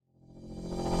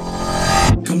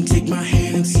Come take my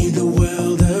hand and see the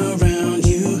world around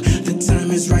you. The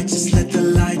time is right, just let the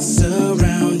light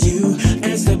surround you.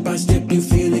 And step by step you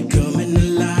feel it coming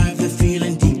alive. The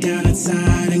feeling deep down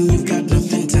inside, and you've got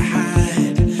nothing to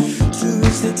hide. To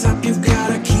reach the top you've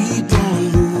gotta keep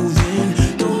on moving.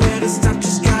 Don't let it stop,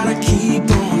 just gotta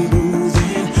keep on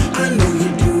moving. I know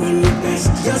you're doing your best,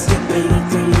 you're stepping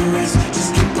up from the rest.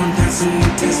 Just keep on passing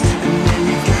the test, and then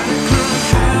you gotta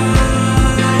climb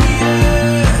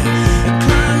higher.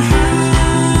 Climb higher.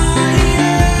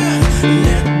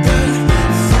 Let the fire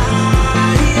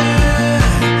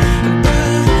burn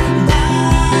brighter.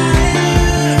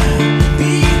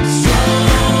 Be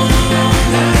stronger, go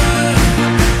longer.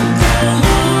 Climb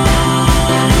higher,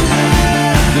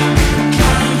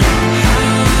 climb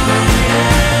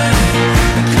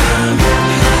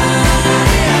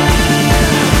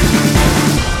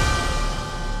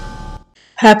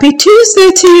Happy Tuesday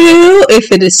to you.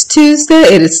 If it is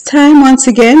Tuesday, it is time once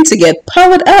again to get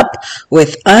powered up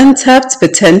with Untapped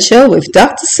Potential with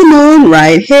Dr. Simone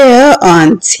right here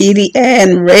on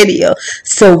TDN Radio.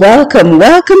 So welcome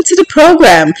to the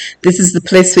program. This is the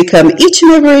place we come each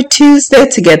and every Tuesday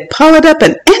to get powered up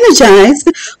and energized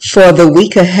for the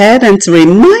week ahead and to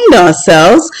remind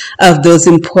ourselves of those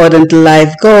important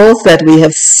life goals that we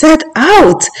have set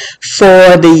out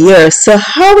for the year. So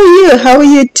how are you? How are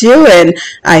you doing?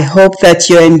 I hope that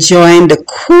you're enjoying the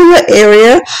cooler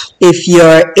area. If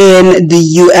you're in the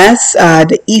U.S.,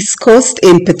 the East Coast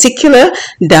in particular,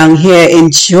 down here in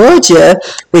Georgia,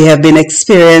 we have been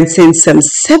experiencing some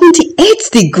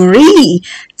 78-degree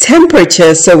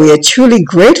temperature, so we are truly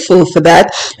grateful for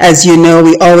that. As you know,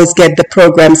 we always get the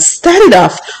program started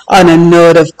off on a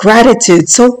note of gratitude.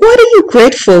 So what are you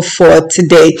grateful for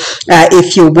today?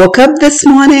 If you woke up this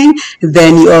morning,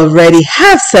 then you already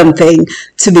have something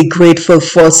to be grateful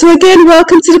for. So again,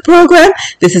 welcome to the program.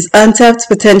 This is Untapped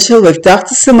Potential with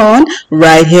Dr. Simone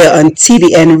right here on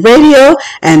TDN Radio,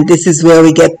 and this is where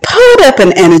we get powered up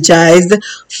and energized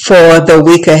for the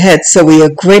week ahead. So we are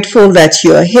grateful that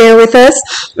you are here with us.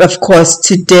 Of course,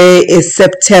 today is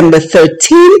September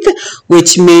 13th,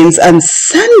 which means on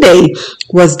Sunday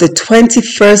was the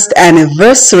 21st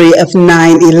anniversary of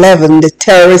 9/11, the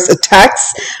terrorist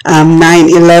attacks.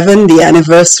 9/11, the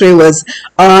anniversary was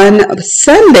on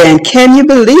Sunday, and can you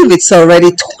believe it's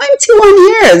already 21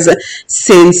 years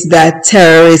since that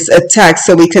terrorist attack?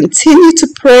 So we continue to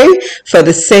pray for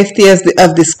the safety of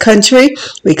this country.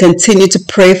 We continue to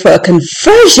pray for a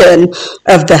conversion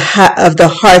of the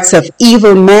hearts of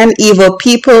evil men, evil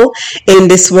people in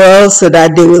this world, so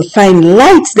that they will find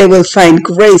light, they will find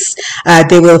grace,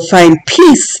 they will find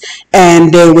peace,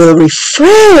 and they will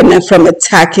refrain from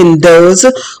attacking those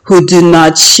who do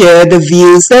not share the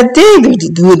views that they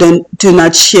do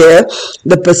not share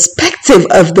the perspective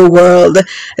of the world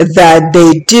that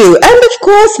they do. And of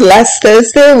course, last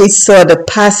Thursday we saw the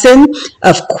passing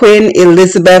of Queen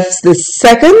Elizabeth II.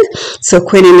 So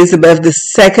Queen Elizabeth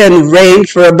II reigned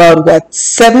for about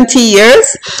 70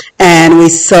 years, and we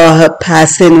saw her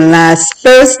passing last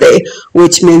Thursday,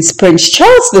 which means Prince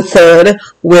Charles III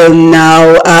will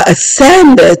now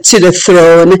ascend to the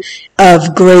throne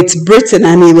of Great Britain,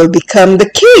 and he will become the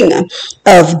king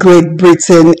of Great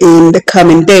Britain in the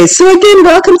coming days. So again,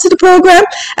 welcome to the program.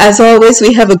 As always,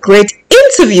 we have a great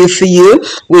interview for you.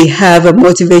 We have a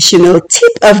motivational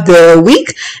tip of the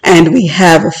week, and we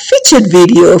have a featured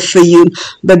video for you.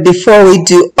 But before we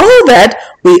do all that,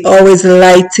 we always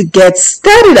like to get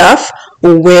started off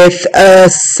with a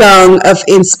song of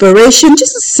inspiration,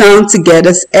 just a song to get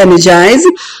us energized,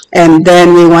 and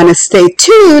then we want to stay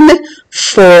tuned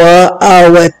for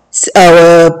our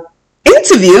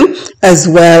interview as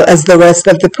well as the rest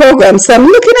of the program. So I'm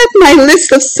looking at my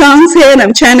list of songs here, and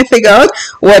I'm trying to figure out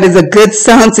what is a good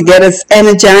song to get us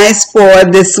energized for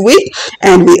this week.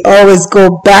 And we always go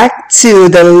back to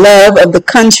the love of the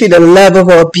country, the love of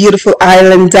our beautiful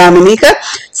island, Dominica.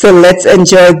 So let's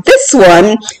enjoy this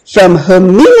one from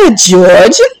Hermina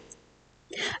George,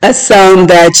 a song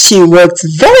that she worked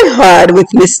very hard with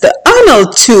Mr.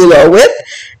 Arnold Tuller with,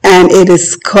 and it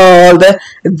is called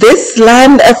This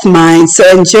Land of Mine. So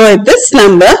enjoy this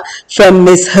number from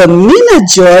Miss Hermina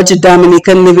George,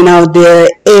 Dominican living out there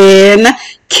in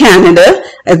Canada,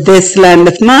 This Land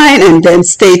of Mine, and then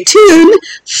stay tuned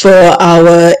for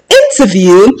our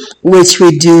interview, which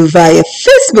we do via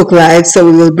Facebook Live. So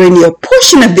we will bring you a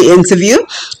portion of the interview,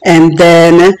 and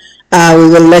then we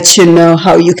will let you know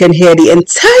how you can hear the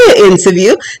entire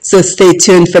interview, so stay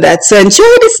tuned for that. So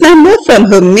enjoy this number from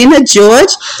Hermina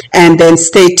George, and then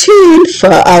stay tuned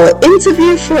for our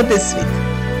interview for this week.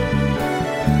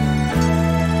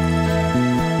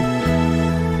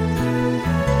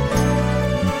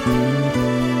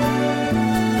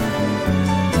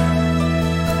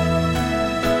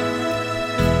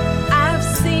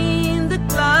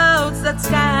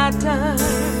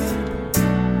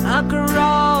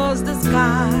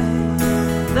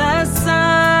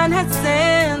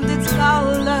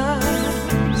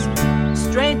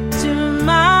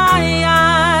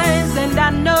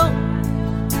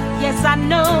 Yes, I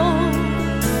know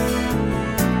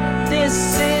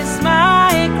this is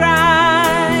my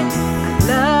cry. I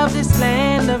love this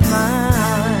land of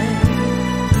mine.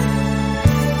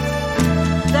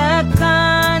 The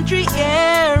country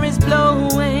air is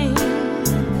blowing,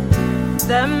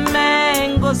 the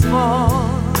mangoes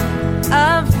fall,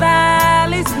 a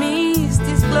valley's mist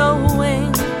is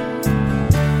glowing,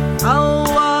 a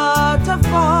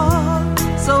waterfall.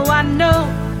 So I know,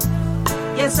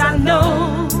 yes I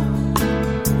know,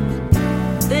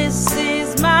 this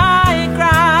is my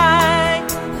cry.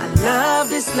 I love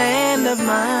this land of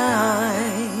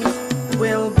mine.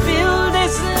 We'll build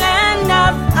this land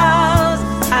of ours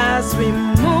as we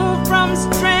move from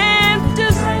strength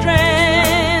to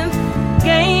strength,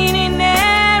 gaining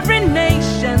every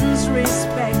nation's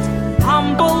respect,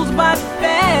 humbled but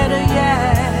better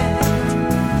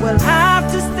yet. We'll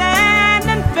have to stand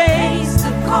and face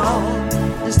the call,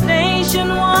 this nation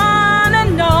one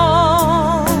and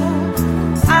all.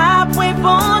 Apwe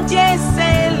ponte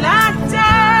se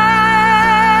lata,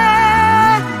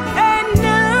 and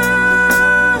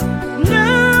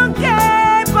no que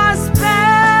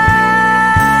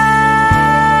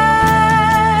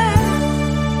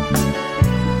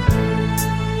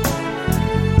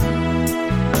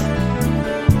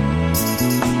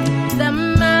the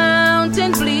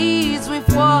mountain bleeds with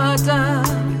water,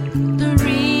 the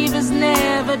rivers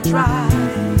never dry.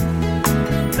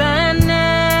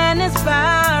 Bananas,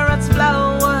 parrots,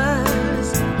 flowers,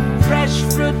 fresh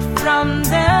fruit from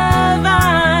the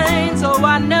vine. So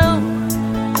I know,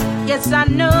 yes I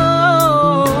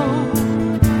know,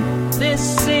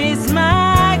 this is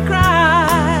my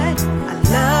cry. I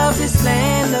love this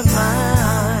land of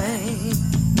mine.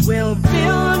 We'll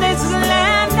build this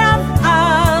land of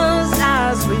ours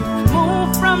as we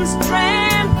move from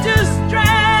strength to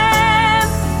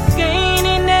strength,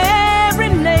 gaining every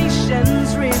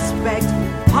nation's respect,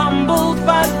 humbled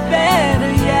but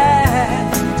better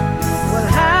yet. We'll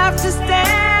have to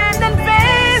stand and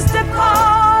face the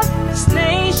call, this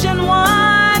nation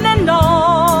one and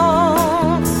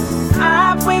all.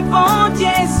 Apwe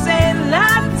ponte se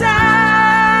lata,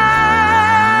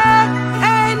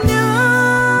 and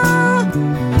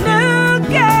no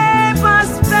que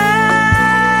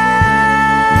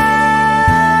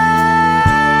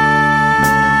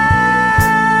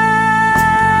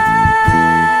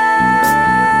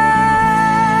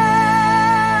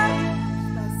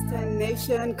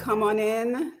Nation, come on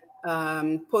in,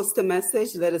 post a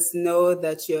message, let us know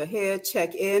that you're here,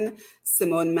 check in.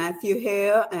 Simone Matthew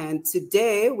here, and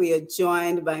today we are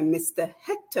joined by Mr.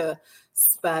 Hector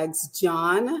Spags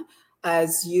John.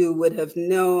 As you would have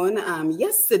known,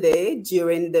 yesterday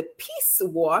during the peace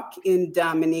walk in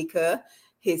Dominica,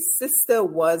 his sister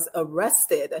was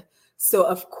arrested. So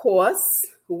of course,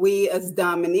 we as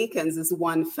Dominicans, as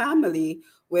one family,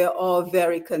 we're all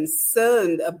very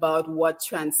concerned about what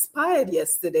transpired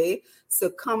yesterday. So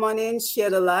come on in, share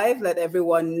the live, let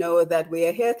everyone know that we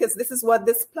are here, because this is what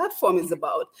this platform is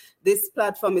about. This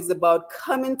platform is about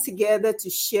coming together to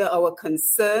share our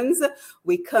concerns.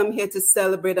 We come here to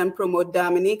celebrate and promote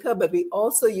Dominica, but we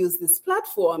also use this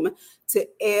platform to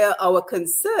air our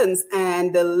concerns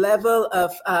and the level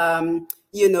of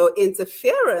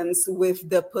interference with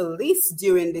the police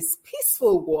during these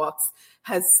peaceful walks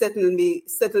has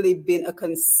certainly been a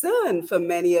concern for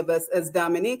many of us as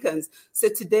Dominicans. So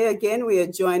today, again, we are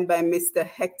joined by Mr.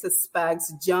 Hector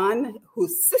Spags John,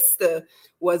 whose sister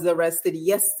was arrested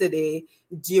yesterday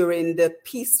during the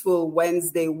peaceful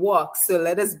Wednesday walk. So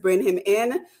let us bring him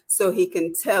in so he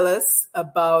can tell us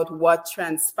about what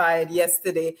transpired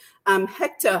yesterday.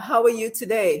 Hector, how are you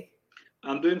today?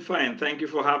 I'm doing fine. Thank you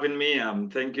for having me.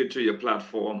 Thank you to your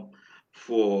platform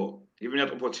for giving me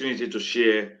that opportunity to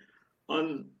share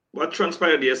on what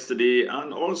transpired yesterday,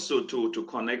 and also to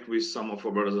connect with some of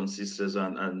our brothers and sisters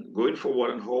and going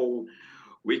forward, and how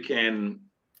we can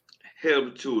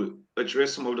help to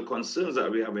address some of the concerns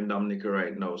that we have in Dominica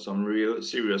right now, some real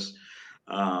serious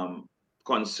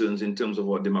concerns in terms of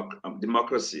our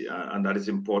democracy, and that is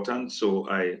important. So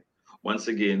I once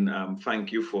again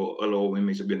thank you for allowing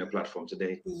me to be on the platform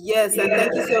today. Yes, and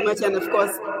thank you so much. And of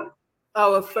course,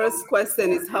 our first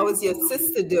question is, how is your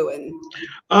sister doing?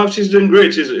 She's doing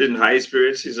great. She's in high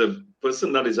spirits. She's a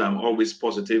person that is always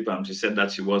positive. She said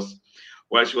that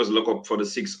while she was locked up for the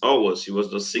 6 hours, she was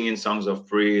just singing songs of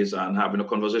praise and having a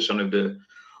conversation with the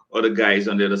other guys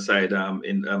on the other side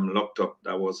locked up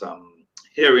that was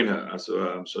hearing her.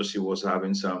 So she was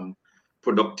having some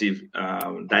productive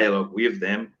dialogue with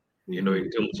them, in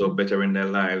terms of bettering their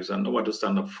lives and what to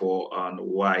stand up for, and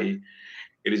why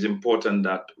it is important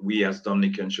that we as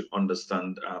Dominicans should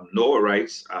understand know our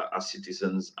rights as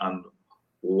citizens, and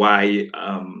why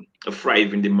a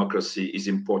thriving democracy is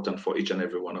important for each and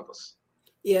every one of us.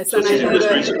 Yes, So and I she's in heard the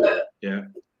her, streets. Yeah.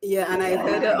 yeah, and I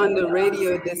heard her on the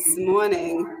radio this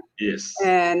morning. Yes.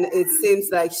 And it seems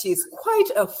like she's quite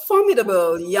a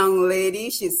formidable young lady.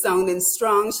 She's sounding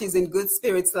strong. She's in good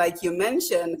spirits, like you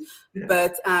mentioned. Yeah.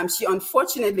 But she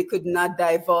unfortunately could not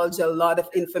divulge a lot of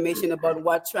information about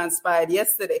what transpired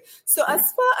yesterday. So as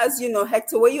far as you know,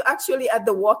 Hector, were you actually at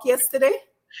the walk yesterday?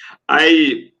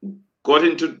 I got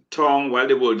into town while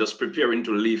they were just preparing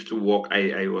to leave to walk.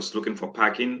 I was looking for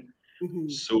parking. Mm-hmm.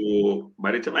 So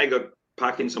by the time I got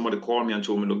parking, somebody called me and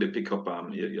told me, look, they pick up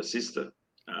your sister.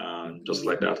 Just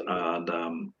like that.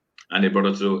 And they brought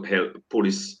her to help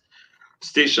police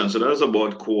station. So that was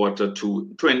about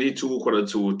 22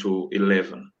 to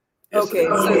 11. Okay,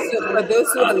 so for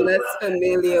those who are less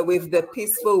familiar with the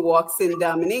peaceful walks in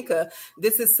Dominica,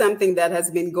 this is something that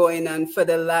has been going on for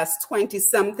the last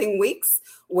 20-something weeks.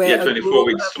 Where 24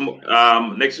 weeks.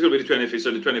 Next week will be the 25th,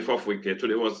 so the 24th week.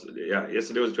 Yesterday was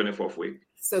the 24th week.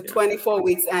 So 24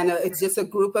 weeks, and it's just a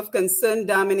group of concerned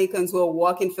Dominicans who are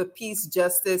walking for peace,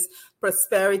 justice,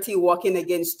 prosperity, walking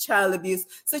against child abuse.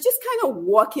 So just kind of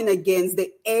walking against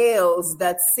the ails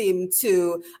that seem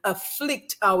to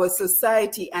afflict our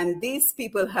society. And these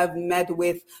people have met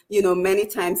with, many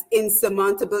times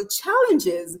insurmountable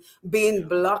challenges, being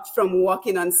blocked from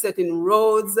walking on certain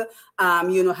roads,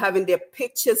 having their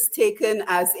pictures taken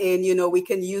as in, we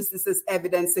can use this as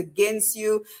evidence against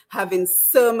you, having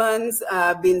sermons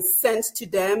being sent to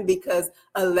them because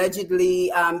allegedly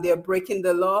they're breaking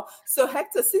the law. So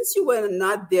Hector, since you were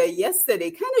not there yesterday,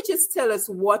 kind of just tell us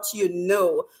what you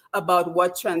know about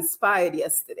what transpired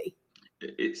yesterday.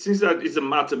 Since that is a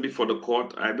matter before the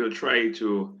court, I will try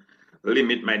to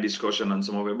limit my discussion on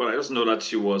some of it, but I just know that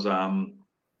she was,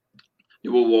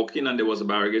 you were walking and there was a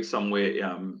barricade somewhere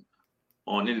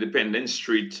on Independence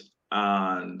Street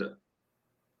and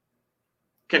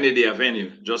Kennedy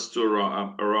Avenue, just to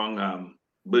around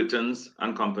Burton's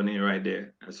and Company right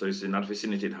there. So it's in that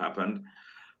vicinity it happened.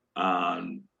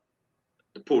 And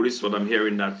the police, what I'm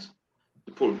hearing, that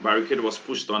the barricade was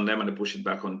pushed on them and they pushed it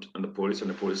back on the police, and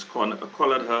the police collared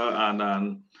her,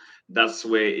 and that's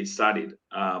where it started.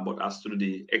 But as to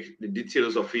the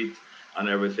details of it and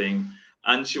everything,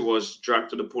 and she was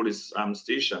dragged to the police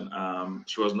station.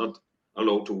 She was not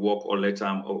allowed to walk or let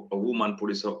a woman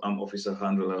police officer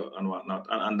handle her and whatnot.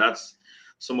 And that's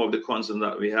some of the concerns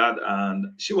that we had.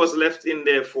 And she was left in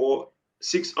there for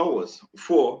 6 hours.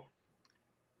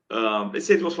 They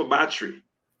said it was for battery.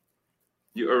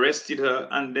 You arrested her,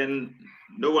 and then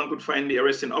no one could find the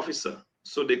arresting officer.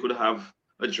 So they could have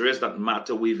addressed that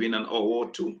matter within an hour or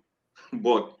two.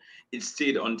 But it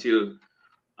stayed until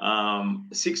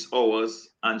 6 hours,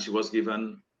 and she was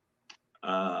given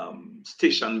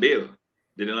station bail.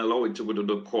 They didn't allow it to go to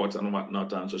the court and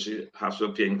whatnot, and so she has to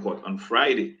appear in court on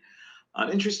Friday. And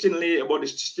interestingly, about the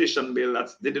station bail,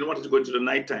 that they didn't want it to go into the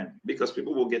nighttime because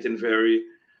people were getting very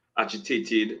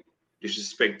agitated,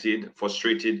 disrespected,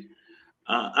 frustrated.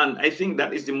 And I think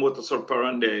that is the modus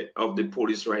operandi of the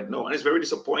police right now. And it's very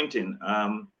disappointing.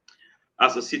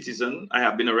 As a citizen, I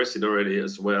have been arrested already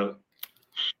as well.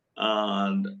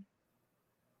 And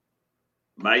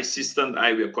my sister and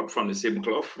I were cut from the same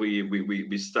cloth.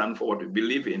 We stand for what we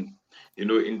believe in,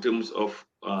 in terms of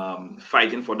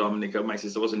fighting for Dominica. My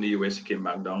sister was in the US, she came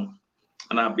back down.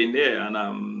 And I've been there.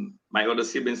 And my other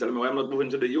siblings tell me, well, I'm not moving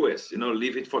to the US,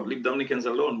 leave Dominicans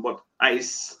alone. But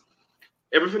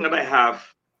everything that I have,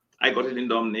 I got it in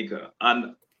Dominica.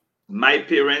 And my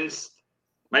parents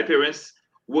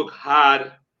work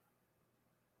hard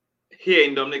here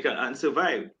in Dominica and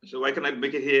survive. So why can I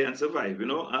make it here and survive?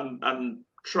 I'm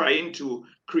trying to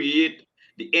create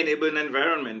the enabling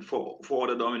environment for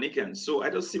the Dominicans. So I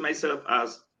just see myself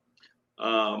as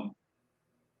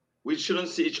we shouldn't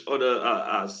see each other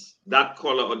as that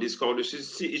color or this color. We should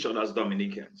see each other as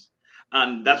Dominicans.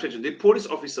 And that's what the police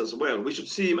officer as well. We should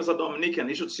see him as a Dominican.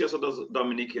 He should see us as a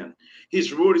Dominican.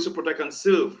 His role is to protect and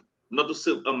serve, not to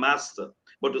serve a master,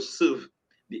 but to serve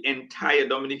the entire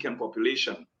Dominican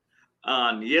population.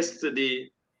 And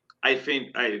yesterday, I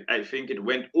think it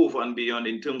went over and beyond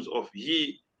in terms of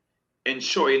he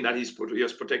ensuring that he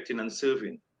was protecting and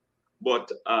serving.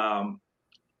 But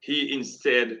he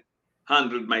instead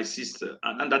handled my sister.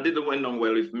 And that didn't went on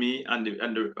well with me and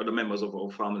the other members of our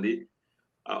family.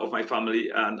 Of my family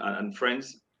and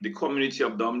friends, the community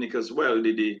of Dominica as well,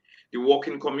 the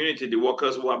working community, the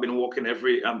workers who have been working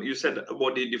you said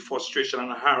about the frustration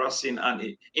and harassing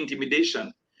and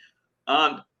intimidation.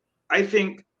 And I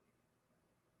think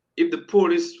if the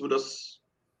police would just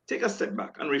take a step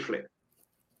back and reflect,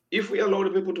 if we allow the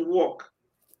people to walk,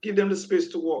 give them the space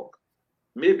to walk,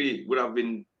 maybe would have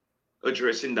been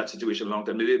addressing that situation long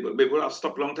time. They would have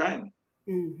stopped long time.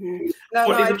 Mm-hmm.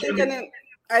 No,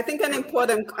 I think an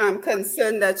important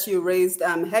concern that you raised,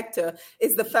 Hector,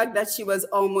 is the fact that she was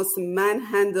almost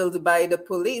manhandled by the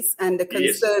police, and the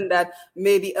concern that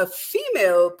maybe a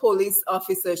female police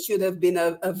officer should have been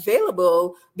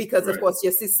available because, of course,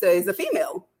 your sister is a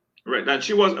female. Right, and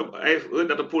she was. I heard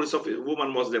that the police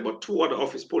woman was there, but two other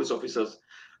police officers,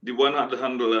 the one had the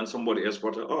handle and somebody else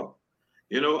brought her up.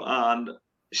 And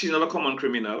she's not a common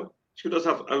criminal. She does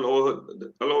have allowed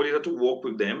her to walk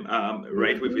with them,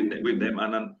 right with them,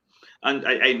 and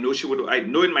I know she would. I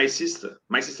know in my sister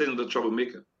is not a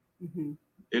troublemaker.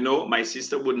 Mm-hmm. My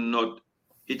sister would not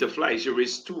hit a fly. She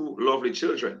raised two lovely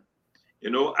children.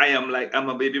 I'm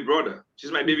a baby brother.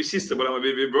 She's my baby sister, but I'm a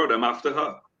baby brother. I'm after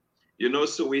her.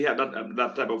 So we had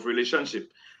that type of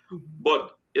relationship. Mm-hmm.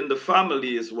 But in the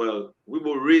family as well, we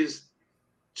were raised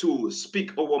to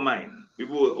speak our mind.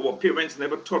 Our parents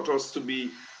never taught us to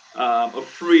be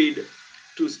afraid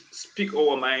to speak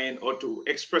our mind or to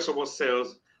express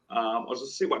ourselves or to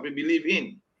say what we believe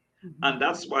in. Mm-hmm. And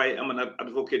that's why I'm an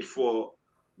advocate for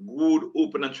good,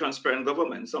 open, and transparent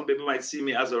government. Some people might see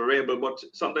me as a rebel, but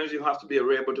sometimes you have to be a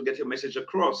rebel to get your message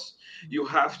across. Mm-hmm. You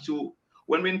have to,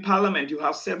 when we're in parliament, you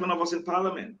have 7 of us in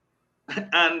parliament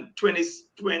and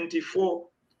 24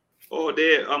 or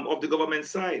they of the government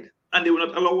side, and they will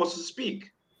not allow us to speak.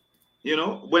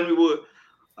 When we were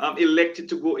elected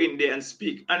to go in there and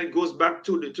speak, and it goes back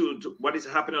to what is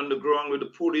happening on the ground with the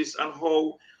police and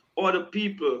how other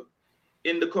people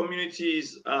in the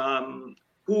communities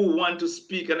who want to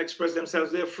speak and express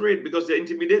themselves, they're afraid because they're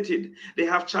intimidated. They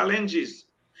have challenges.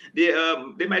 They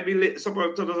might be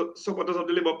supporters of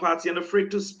the Labour Party and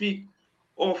afraid to speak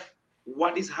of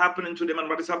what is happening to them and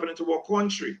what is happening to our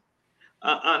country.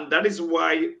 And that is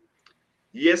why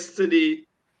yesterday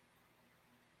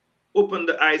opened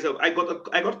the eyes of. I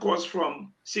got calls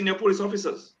from senior police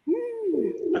officers.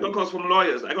 I got calls from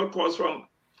lawyers. I got calls from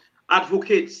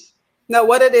advocates. Now,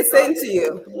 what are they saying to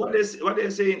you? What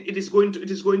they're saying, it is going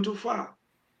too far.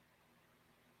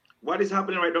 What is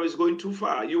happening right now is going too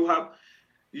far.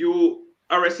 You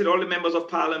arrested all the members of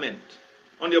parliament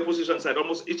on the opposition side.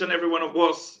 Almost each and every one of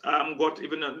us got,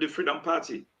 even the Freedom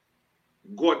Party,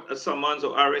 got a summons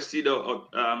or arrested. Or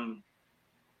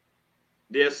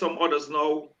there are some others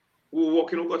now who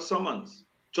got summons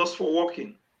just for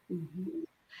walking.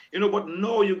 Mm-hmm. But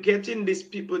no, you're getting these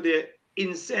people there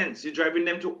incensed. You're driving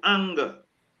them to anger.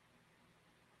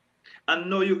 And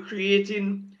now you're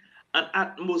creating an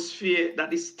atmosphere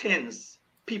that is tense.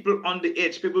 People on the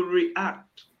edge, people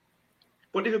react.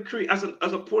 But if you create, as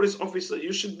a police officer,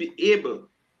 you should be able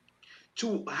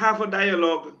to have a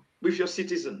dialogue with your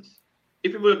citizens.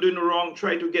 If people are doing wrong,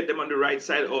 try to get them on the right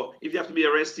side, or if you have to be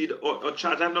arrested or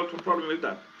charged, I have no problem with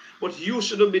that. But you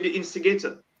shouldn't be the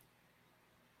instigator.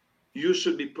 You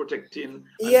should be protecting.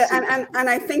 Yeah, and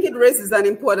I think it raises an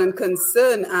important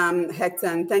concern, Hector,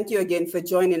 and thank you again for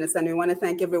joining us. And we want to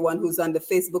thank everyone who's on the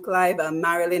Facebook Live.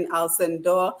 Marilyn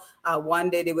Alcindor, one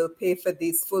day they will pay for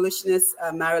this foolishness.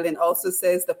 Marilyn also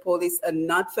says the police are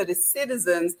not for the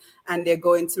citizens and they're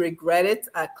going to regret it.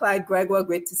 Clyde Gregoire,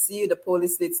 great to see you. The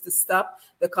police needs to stop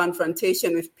the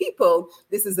confrontation with people.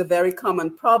 This is a very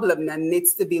common problem and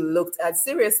needs to be looked at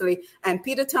seriously. And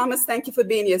Peter Thomas, thank you for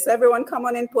being here. So everyone come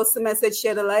on in, post a message,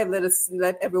 share the live,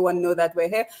 let everyone know that we're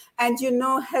here. And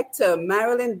Hector,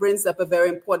 Marilyn brings up a very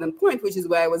important point, which is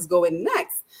where I was going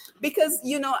next. Because,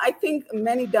 I think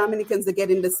many Dominicans are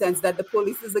getting the sense that the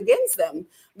police is against them.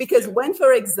 Because when,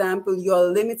 for example,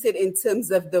 you're limited in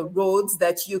terms of the roads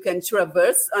that you can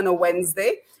traverse on a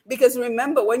Wednesday, because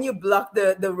remember, when you block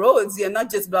the roads, you're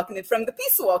not just blocking it from the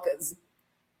peace walkers.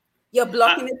 You're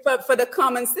blocking it for the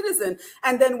common citizen.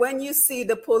 And then when you see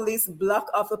the police block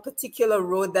off a particular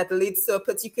road that leads to a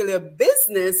particular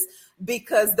business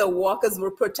because the walkers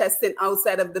were protesting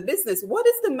outside of the business, what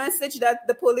is the message that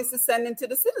the police is sending to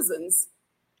the citizens?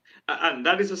 And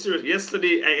that is a serious.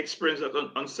 Yesterday, I experienced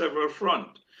that on several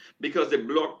fronts because they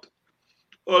blocked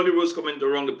all the roads coming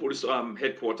around the police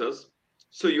headquarters.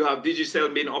 So you have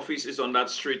Digicel main office is on that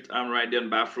street right there on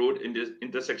Bath Road, in the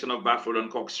intersection of Bath Road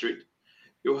and Cox Street.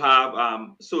 You have,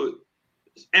 so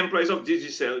employees of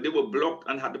Digicel, they were blocked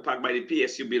and had to park by the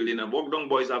PSU building and walk down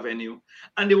Boys Avenue.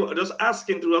 And they were just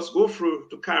asking to just go through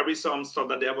to carry some stuff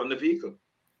that they have on the vehicle.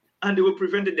 And they were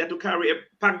prevented there to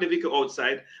park the vehicle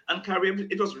outside and carry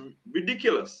it. It was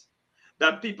ridiculous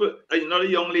that people, another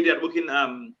young lady that working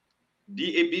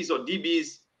DABs or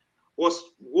DBs was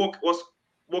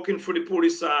walking through the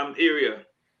police area,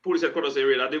 police headquarters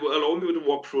area, that they were allowing people to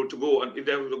walk through to go, and if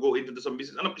they were to go into some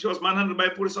business. And she was manhandled by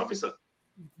a police officer.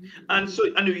 And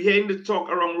you're hearing the talk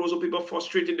around roads of people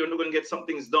frustrated, they're not going to get some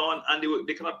things done, and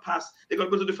they cannot pass. They got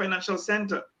to go to the financial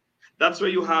center. That's where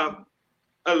you have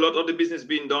a lot of the business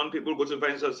being done. People go to the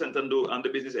financial center and the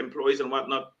business employees and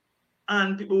whatnot,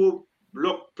 and people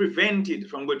were prevented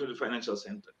from going to the financial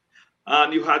center.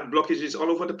 And you had blockages all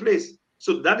over the place.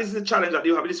 So that is the challenge that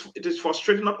you have. It is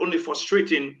frustrating, not only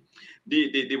frustrating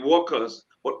the workers,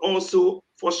 but also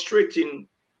frustrating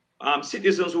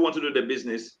citizens who want to do their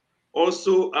business.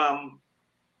 Also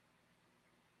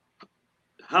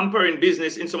hampering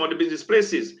business in some of the business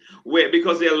places where,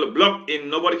 because they are blocked in,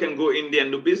 nobody can go in there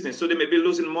and do business. So they may be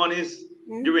losing monies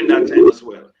during that time as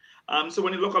well. So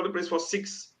when you lock up the place for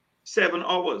 6-7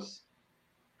 hours,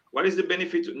 what is the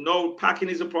benefit? No parking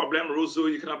is a problem.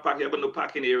 Roseau, you cannot park here, but no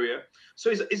parking area. So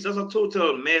it's just a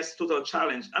total mess, total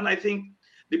challenge. And I think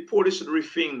the police should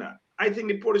rethink that. I think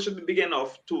the police should be big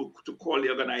enough to call the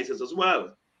organizers as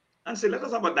well and say, let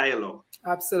us have a dialogue.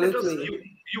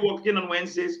 Absolutely. You walk in on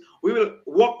Wednesdays, we will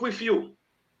walk with you,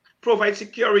 provide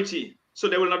security, so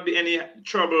there will not be any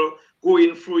trouble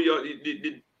going through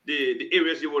the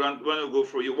areas you want to go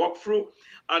through. You walk through,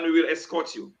 and we will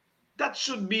escort you. That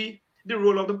should be the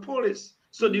role of the police.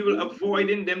 So they will avoid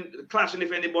them clashing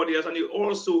with anybody else, and you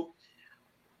also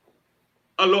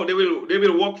allow they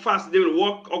will walk fast. They will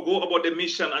walk or go about the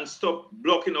mission and stop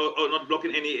blocking or not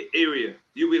blocking any area.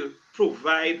 You will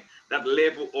provide that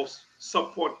level of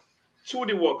support to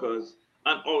the workers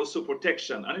and also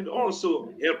protection, and it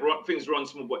also help things run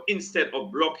smooth. But instead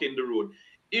of blocking the road,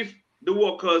 if the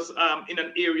workers in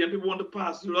an area and people want to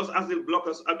pass, you just ask the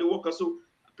blockers at the workers, so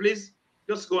please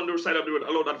just go on the side of the road,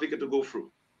 allow that vehicle to go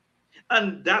through,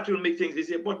 and that will make things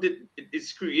easier. But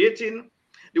it's creating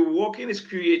the walking is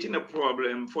creating a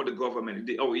problem for the government.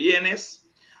 The awareness,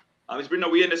 it's bringing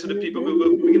awareness to the people.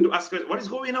 We begin to ask, what is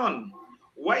going on?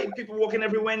 Why people walking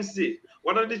every Wednesday?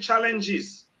 What are the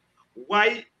challenges?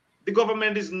 Why the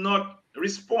government is not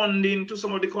responding to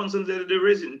some of the concerns that they're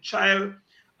raising? Child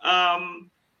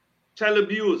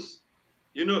abuse,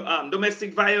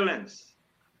 domestic violence,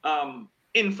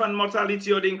 infant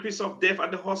mortality or the increase of death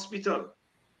at the hospital.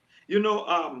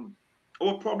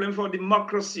 Our problem for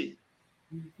democracy,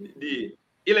 the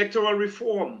electoral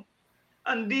reform.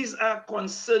 And these are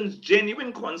concerns,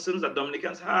 genuine concerns that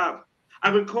Dominicans have.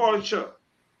 Agriculture,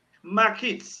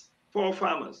 markets for our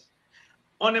farmers,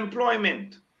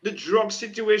 unemployment, the drug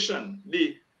situation,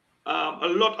 a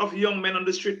lot of young men on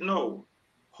the street now.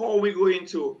 How are we going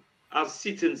to, as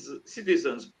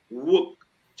citizens, work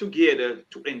together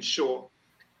to ensure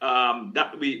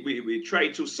that we try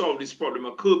to solve this problem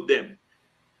or curb them?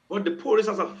 But the police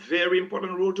has a very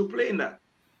important role to play in that.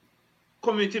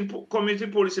 Community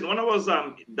policing. When I was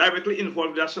directly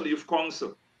involved with the National Youth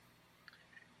Council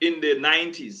in the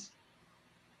 90s,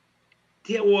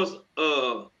 there was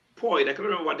a POID, I can't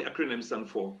remember what the acronym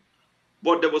stands for,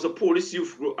 but there was a police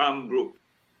youth group,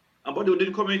 but they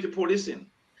did community policing.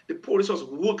 The police was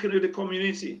working with the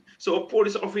community. So a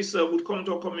police officer would come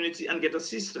to a community and get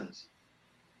assistance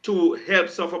to help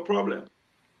solve a problem.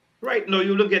 Right now,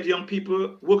 you don't get young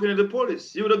people working in the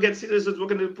police. You don't get citizens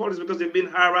working in the police because they've been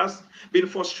harassed, been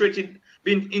frustrated,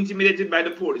 been intimidated by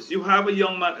the police. You have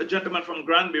a gentleman from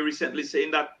Granby recently saying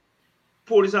that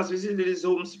police has visited his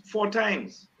homes 4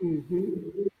 times,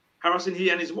 harassing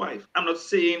he and his wife. I'm not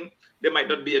saying there might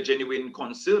not be a genuine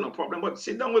concern or problem, but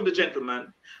sit down with the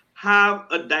gentleman, have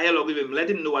a dialogue with him, let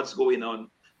him know what's going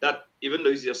on, that even though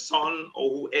it's your son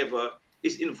or whoever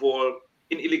is involved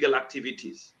in illegal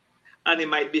activities, and it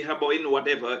might be about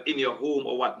whatever in your home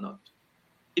or whatnot.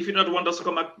 If you don't want us to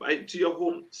come back to your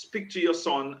home, speak to your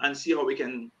son and see how we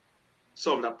can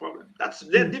solve that problem.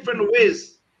 There are different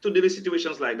ways to deal with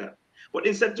situations like that. But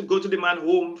instead to go to the man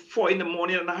home 4 a.m.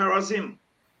 and harass him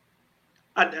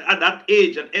at that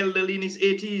age, an elderly in his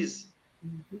 80s,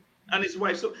 and his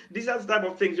wife. So these are the type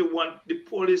of things you want the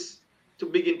police to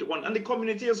begin to want, and the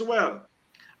community as well.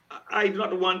 I do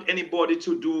not want anybody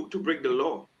to break the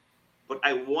law, but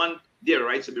I want their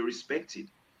rights to be respected.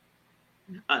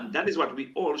 And that is what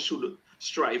we all should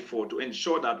strive for, to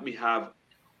ensure that we have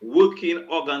working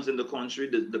organs in the country.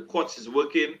 The courts is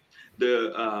working,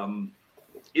 the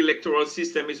electoral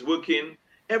system is working,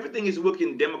 everything is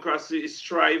working, democracy is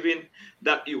striving,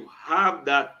 that you have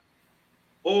that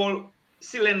all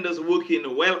cylinders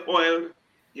working, well-oiled,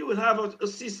 you will have a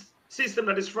system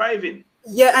that is thriving.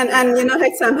 Yeah, and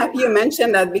Hex, I'm happy you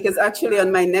mentioned that, because actually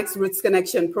on my next Roots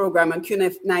Connection program on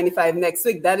Q95 next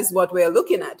week, that is what we're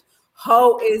looking at.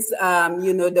 How is,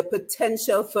 the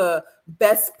potential for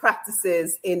best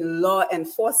practices in law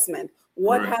enforcement?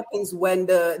 What happens when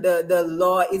the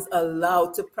law is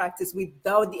allowed to practice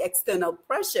without the external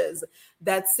pressures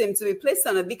that seem to be placed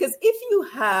on it? Because if you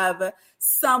have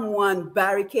someone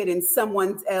barricading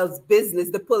someone else's business,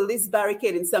 the police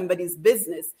barricading somebody's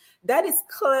business, that is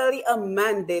clearly a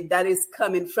mandate that is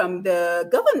coming from the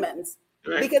government.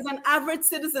 Right. Because an average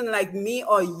citizen like me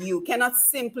or you cannot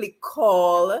simply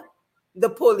call the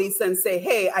police and say,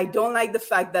 hey, I don't like the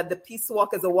fact that the peace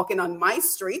walkers are walking on my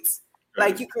streets.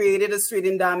 Like you created a street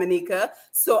in Dominica.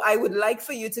 So I would like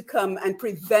for you to come and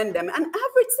prevent them. An average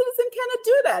citizen cannot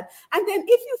do that. And then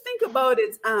if you think about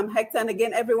it, Hector, and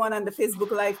again, everyone on the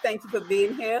Facebook Live, thank you for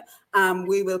being here.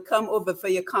 We will come over for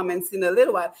your comments in a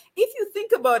little while. If you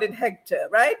think about it, Hector,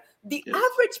 right? The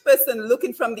average person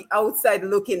looking from the outside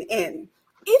looking in,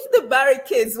 if the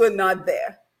barricades were not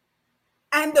there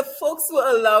and the folks were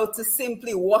allowed to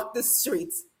simply walk the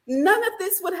streets, none of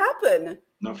this would happen.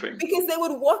 Nothing. Because they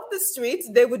would walk the streets,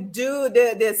 they would do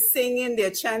their singing,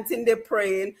 their chanting, their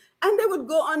praying, and they would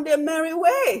go on their merry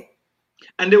way.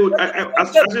 And they would,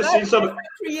 as you see,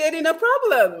 creating a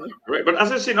problem. Right, but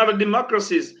as you see in other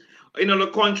democracies, in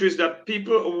other countries, that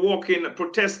people are walking,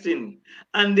 protesting,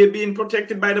 and they're being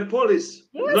protected by the police.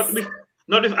 Yes.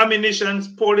 Not with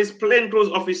ammunition, police,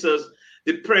 plainclothes officers.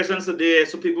 The presence are there,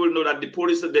 so people know that the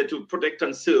police are there to protect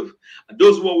and serve.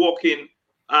 Those who are walking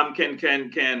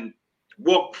can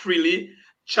walk freely,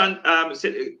 chant,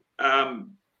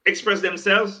 express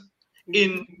themselves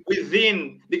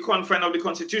within the confine of the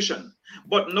Constitution.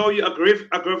 But now you're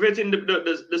aggravating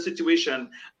the situation,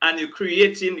 and you're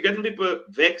getting people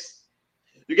vexed.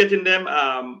 You're getting them,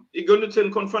 you're going to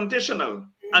turn confrontational,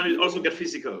 and we also get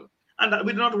physical. And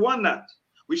we do not want that.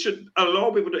 We should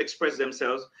allow people to express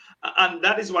themselves. And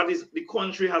that is what the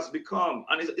country has become.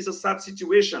 And it's a sad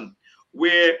situation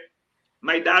where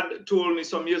my dad told me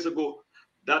some years ago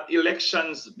that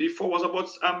elections before was about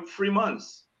 3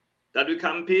 months, that we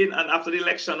campaign, and after the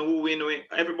election, who win,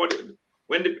 everybody,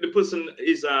 when the person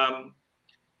is,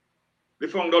 they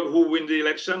found out who win the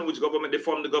election, which government, they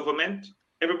form the government,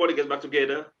 everybody gets back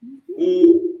together,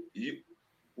 who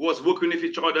was working with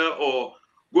each other or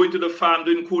going to the farm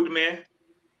doing kudme,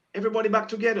 everybody back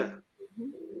together.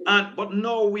 But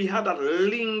now we have that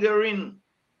lingering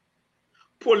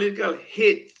political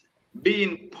hate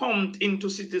being pumped into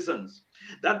citizens,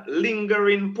 that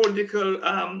lingering political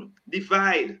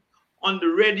divide. On the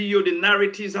radio, the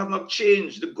narratives have not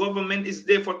changed. The government is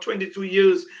there for 22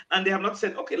 years, and they have not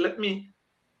said, okay, let me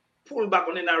pull back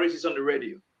on the narratives on the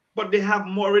radio. But they have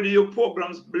more radio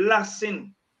programs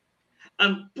blasting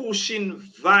and pushing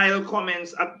vile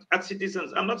comments at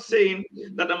citizens. I'm not saying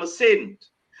that I'm a saint,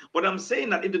 but I'm saying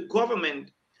that if the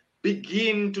government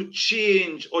begin to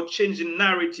change the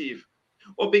narrative,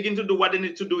 or begin to do what they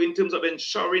need to do in terms of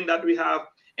ensuring that we have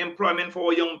employment for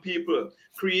our young people,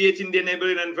 creating the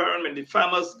enabling environment, the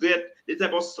farmers get the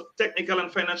type of technical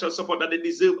and financial support that they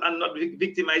deserve and not be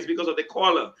victimized because of the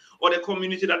color or the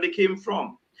community that they came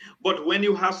from. But when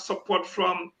you have support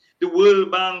from the World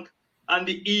Bank and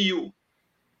the EU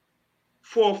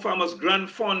for farmers, grant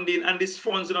funding, and these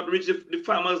funds do not reach the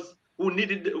farmers who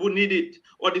need it,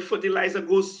 or the fertilizer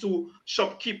goes to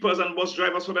shopkeepers and bus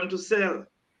drivers for them to sell,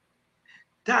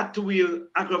 that will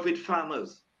aggravate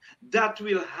farmers. That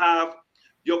will have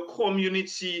your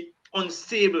community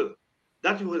unstable.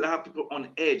 That will have people on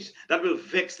edge. That will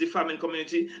vex the farming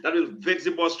community. That will vex the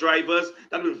bus drivers.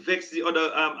 That will vex the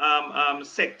other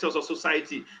sectors of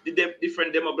society, the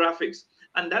different demographics.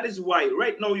 And that is why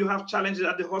right now you have challenges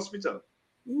at the hospital.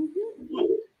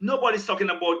 Nobody's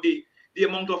talking about the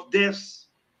amount of deaths,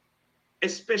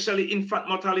 especially infant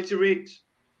mortality rate.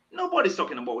 Nobody's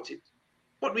talking about it.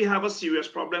 But we have a serious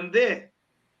problem there.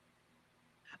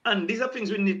 And these are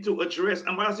things we need to address.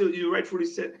 And as you rightfully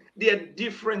said, there are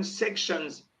different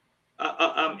sections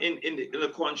in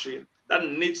the country that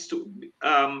needs to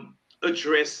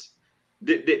address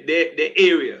the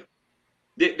area,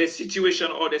 the situation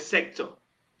or the sector.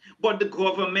 But the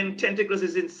government tentacles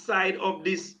is inside of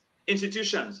these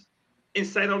institutions,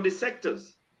 inside of the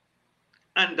sectors.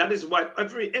 And that is why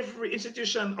every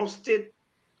institution of state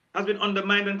has been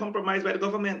undermined and compromised by the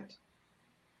government.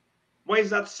 Why is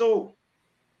that so?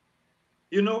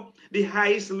 You know, the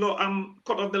highest law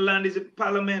cut of the land is in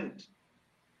Parliament.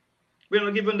 We're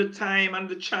not given the time and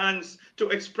the chance to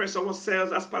express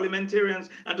ourselves as parliamentarians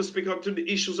and to speak up to the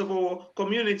issues of our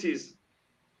communities.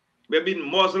 We're being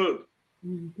muzzled.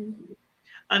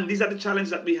 And these are the challenges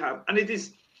that we have. And it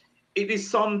is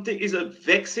a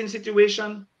vexing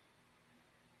situation.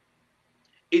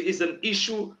 It is an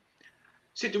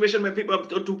situation where people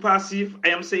are too passive. I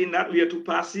am saying that we are too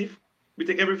passive. We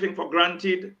take everything for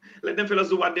granted. Let them fellows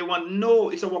do what they want. No,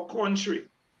 it's our country.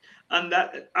 And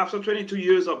that after 22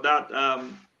 years of that,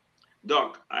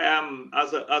 Doc, I am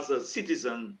as a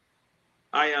citizen,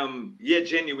 I am here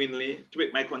genuinely to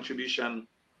make my contribution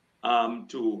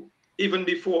to, even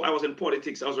before I was in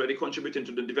politics, I was already contributing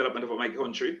to the development of my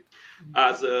country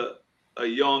as a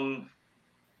young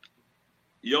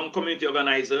community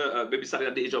organizer, maybe started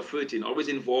at the age of 13, always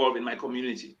involved in my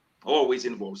community, always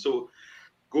involved. So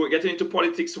getting into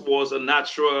politics was a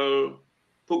natural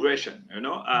progression, you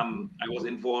know. I was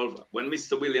involved when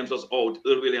Mr. Williams was out,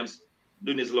 Earl Williams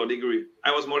doing his law degree.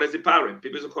 I was more or less the parent.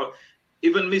 People used to call,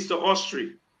 even Mr.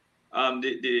 Austri,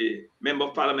 the member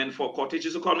of parliament for Cottage,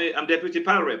 used to call me, I'm deputy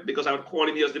parent, because I would call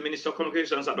him, he was the minister of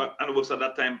communications and works at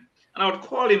that time. And I would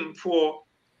call him for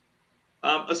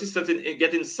assistance in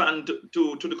getting sand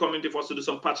to the community for us to do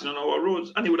some patching on our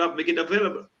roads, and he would have make it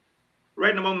available.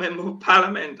 Right now, I'm a member of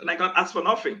parliament, and I can't ask for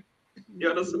nothing. You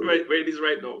understand where it is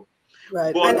right now.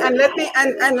 Right. And let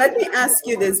me ask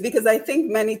you this, because I think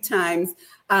many times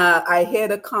I hear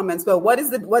the comments, well,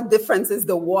 what difference is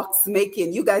the walks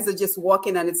making? You guys are just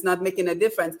walking and it's not making a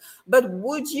difference. But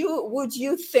would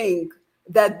you think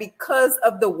that because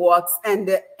of the walks and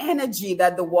the energy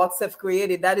that the walks have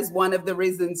created, that is one of the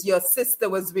reasons your sister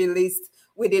was released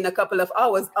within a couple of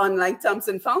hours, unlike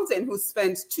Thompson Fountain, who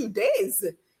spent 2 days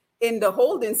in the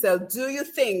holding cell? Do you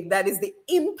think that is the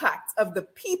impact of the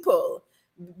people?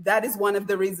 That is one of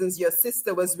the reasons your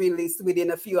sister was released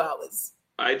within a few hours.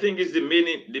 I think it's the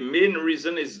main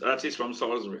reason is that she's from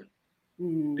Salisbury.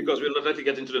 Because we'll not let her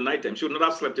get into the nighttime. She would not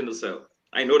have slept in the cell.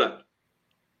 I know that.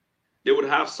 They would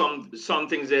have some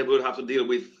things they would have to deal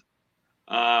with.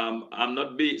 I'm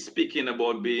not speaking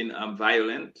about being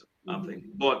violent,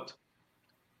 but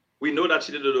we know that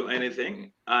she didn't do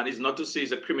anything, and it's not to say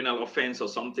it's a criminal offense or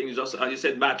something. It's just, as you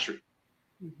said, battery.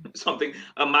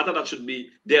 A matter that should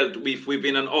be dealt with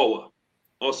within an hour.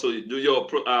 Also, do your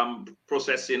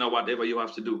processing or whatever you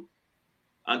have to do,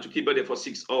 and to keep her there for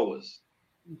 6 hours.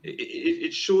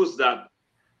 It shows that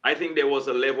I think there was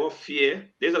a level of fear.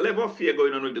 There's a level of fear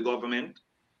going on with the government.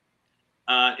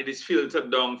 It is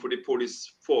filtered down for the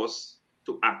police force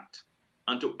to act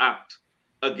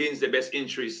against the best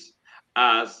interests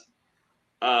as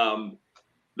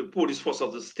the police force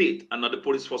of the state and not the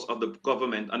police force of the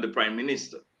government and the prime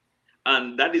minister.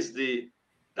 And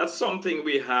that's something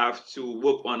we have to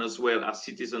work on as well as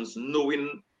citizens,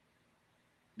 knowing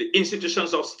the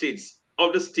institutions of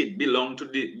the state belong to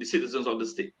the citizens of the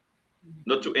state,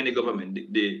 not to any government.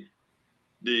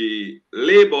 The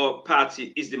Labour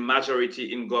Party is the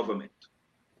majority in government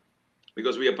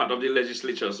because we are part of the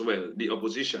legislature as well, the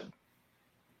opposition.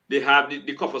 They have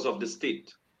the coffers of the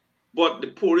state. But the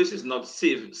police is not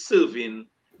serving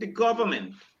the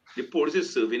government. The police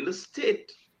is serving the state.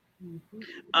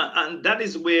 And that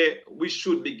is where we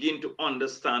should begin to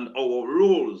understand our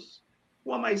roles.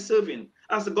 Who am I serving?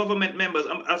 As the government members,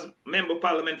 as member of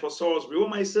parliament for Salisbury, who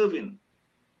am I serving?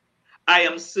 I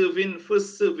am serving,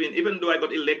 even though I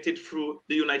got elected through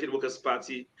the United Workers'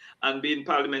 Party and being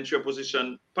parliamentary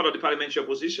opposition, part of the parliamentary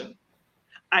opposition,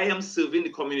 I am serving the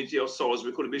community of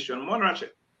Salisbury, Coolibishu, and Montrachet.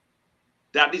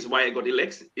 That is why I got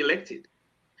elected,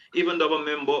 even though I'm a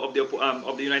member of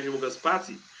the United Workers'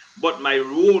 Party. But my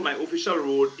role, my official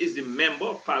role, is the member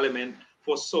of parliament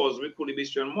for Salisbury,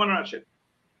 Coolibishu, and Montrachet.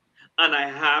 And I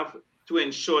have to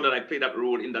ensure that I play that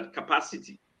role in that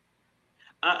capacity.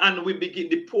 And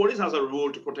the police has a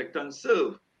role to protect and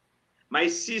serve. My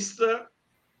sister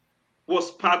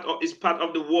is part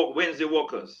of the Wednesday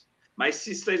Walkers. My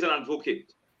sister is an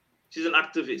advocate. She's an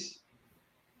activist.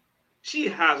 She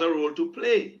has a role to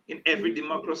play. In every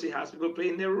democracy has people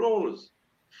playing their roles.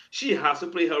 She has to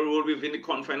play her role within the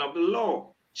confine of the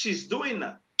law. She's doing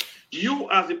that. You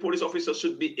as a police officer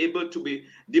should be able to be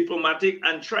diplomatic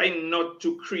and try not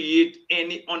to create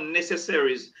any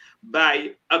unnecessaries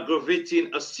by aggravating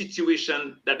a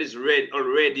situation that is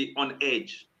already on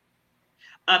edge.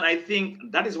 And I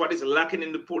think that is what is lacking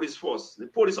in the police force. The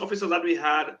police officers that we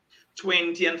had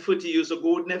 20 and 30 years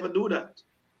ago would never do that.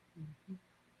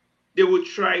 They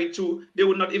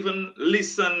would not even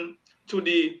listen to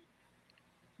the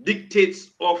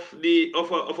dictates of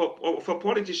a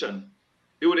politician.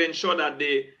 They would ensure that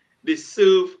they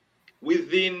serve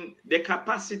within their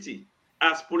capacity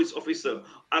as police officer,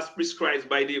 as prescribed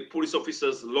by the police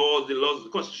officers' laws, the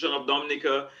Constitution of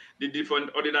Dominica, the different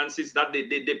ordinances, that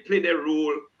they play their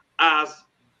role as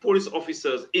police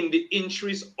officers in the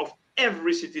interest of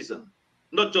every citizen,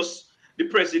 not just the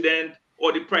president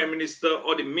or the prime minister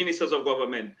or the ministers of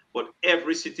government, but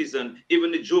every citizen,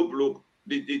 even the Joe Bloke,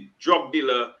 the drug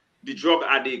dealer, the drug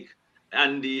addict,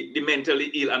 and the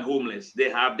mentally ill and homeless. They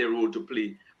have their role to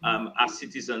play. as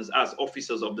citizens, as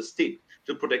officers of the state,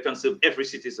 to protect and serve every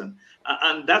citizen.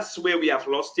 And that's where we have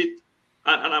lost it.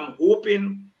 And I'm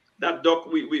hoping that, Doc,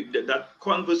 that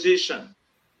conversation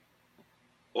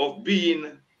of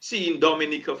seeing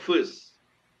Dominica first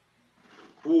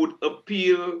would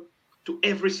appeal to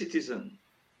every citizen,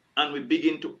 and we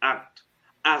begin to act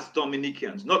as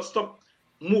Dominicans, not stop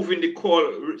moving the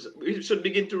collar. We should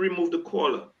begin to remove the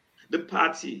collar, the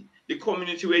party, the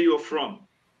community where you're from.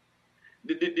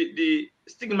 The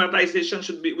stigmatization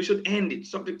we should end it.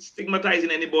 Stop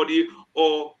stigmatizing anybody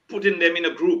or putting them in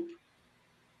a group.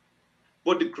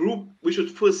 But the group we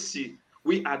should first see,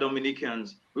 we are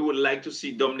Dominicans. We would like to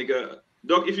see Dominica.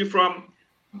 Doc, if you're from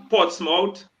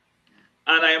Portsmouth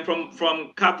and I am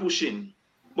from Capuchin,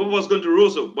 both of us going to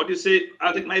Roseau, but you say,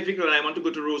 I'll take my vehicle and I want to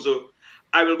go to Roseau.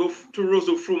 I will go to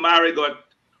Roseau through Marigot,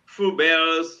 through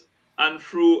Bells, and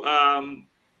through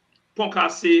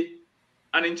Pontcassé,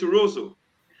 and into Roseau.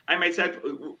 I might say,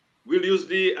 we'll use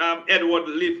the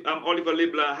Oliver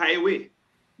Libler Highway,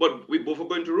 but we both are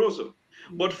going to Roseau.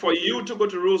 But for you to go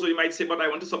to Roseau, you might say, but I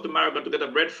want to stop to Marigot to get a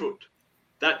breadfruit.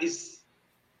 That is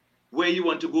where you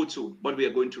want to go to, but we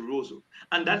are going to Roseau.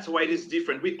 And that's why it is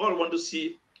different. We all want to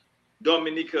see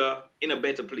Dominica in a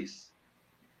better place.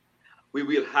 We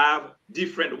will have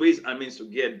different ways and means to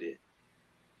get there.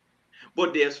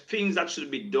 But there's things that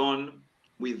should be done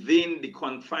within the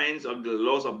confines of the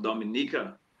laws of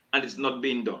Dominica, and it's not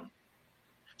being done.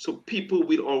 So people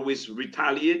will always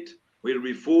retaliate, will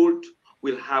revolt,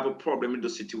 will have a problem in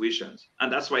those situations.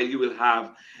 And that's why you will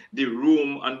have the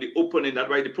room and the opening. That's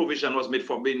why the provision was made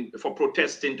for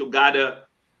protesting, to gather,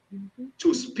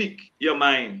 to speak your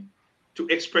mind, to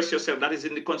express yourself. That is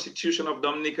in the Constitution of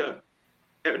Dominica.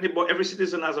 Every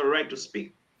citizen has a right to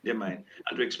speak their mind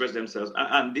and to express themselves.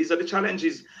 And these are the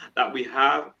challenges that we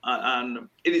have. And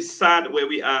it is sad where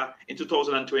we are in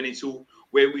 2022,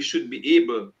 where we should be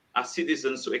able as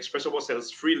citizens to express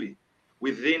ourselves freely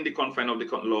within the confine of the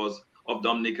laws of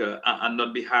Dominica and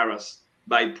not be harassed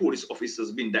by police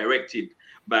officers being directed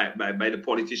by the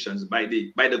politicians, by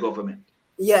the government.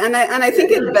 Yeah, and I think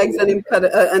it begs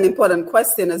an important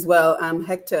question as well,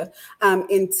 Hector,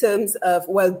 in terms of,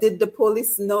 well, did the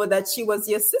police know that she was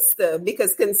your sister?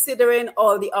 Because considering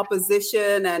all the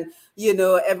opposition and,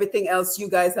 everything else you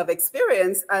guys have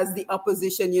experienced as the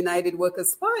opposition United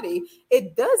Workers Party,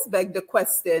 it does beg the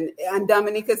question. And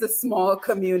Dominica is a small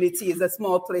community, is a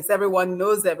small place. Everyone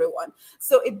knows everyone.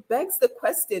 So it begs the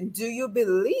question, do you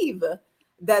believe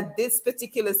that this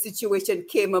particular situation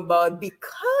came about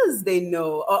because they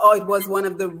know, or it was one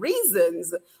of the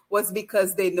reasons was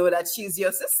because they know that she's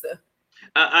your sister?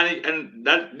 And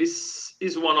that this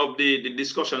is one of the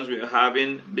discussions we are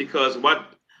having, because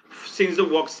since the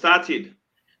work started,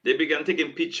 they began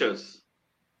taking pictures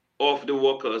of the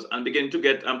workers and began to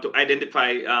get to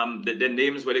identify the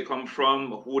names, where they come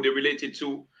from, who they related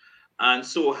to. And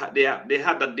so they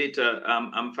had that data.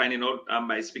 I'm finding out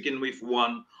by speaking with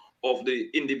one of the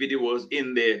individuals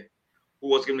in there who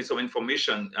was giving me some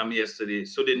information yesterday.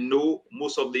 So they know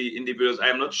most of the individuals. I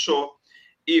am not sure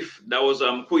if that was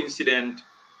coincident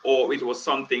or it was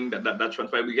something that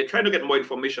transpired. We trying to get more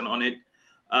information on it.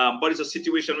 But it's a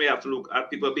situation we have to look at.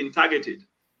 People being targeted,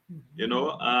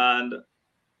 and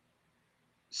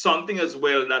something as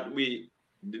well that the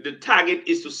target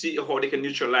is to see how they can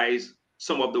neutralize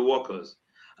some of the workers,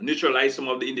 and neutralize some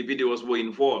of the individuals who were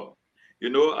involved.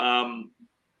 The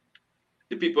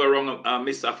people around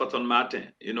Mr. Atherton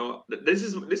Martin,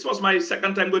 this was my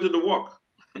second time going to the walk.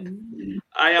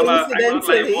 I am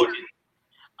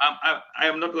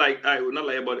not like I will not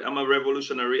lie about it. I'm a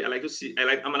revolutionary.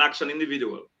 I'm an action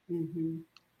individual.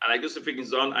 I like to see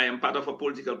things done. I am part of a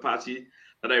political party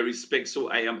that I respect,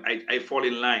 so I fall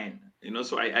in line.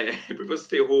 So I prefer to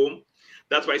stay home.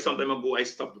 That's why some time ago I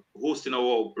stopped hosting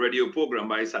our radio program,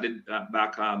 but I started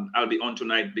back. I'll be on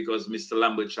tonight because Mr.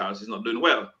 Lambert Charles is not doing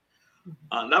well.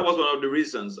 And that was one of the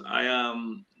reasons. I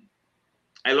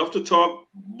love to talk,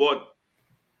 but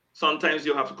sometimes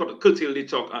you have to curtail the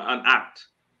talk and act.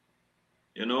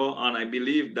 And I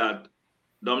believe that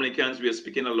Dominicans, we are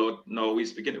speaking a lot now. We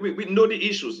know the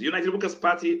issues. United Workers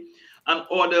Party and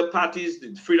other parties,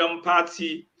 the Freedom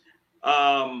Party,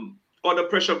 other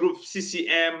pressure groups,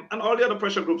 CCM, and all the other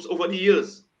pressure groups over the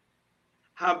years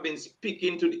have been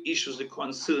speaking to the issues, the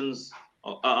concerns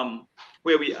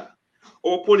where we are.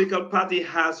 Our political party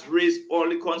has raised all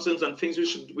the concerns and things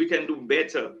we can do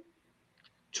better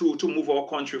to move our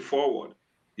country forward.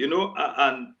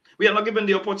 And we are not given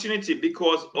the opportunity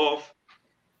because of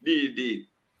the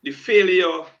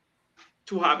failure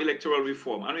to have electoral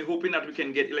reform. And we're hoping that we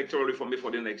can get electoral reform before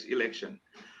the next election.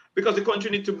 Because the country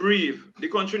need to breathe, the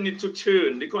country need to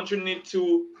turn, the country need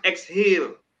to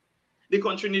exhale, the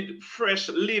country need fresh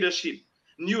leadership,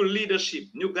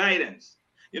 new guidance.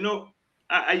 You know,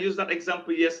 I used that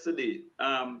example yesterday.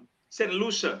 St.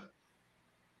 Lucia,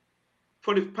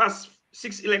 for the past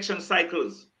 6 election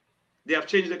cycles, they have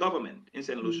changed the government in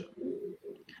St. Lucia.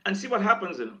 And see what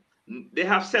happens. They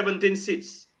have 17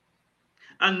 seats.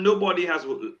 And nobody has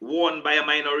won by a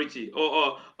minority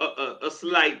or a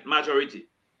slight majority.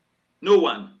 No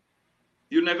one.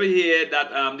 You never hear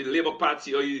that the Labour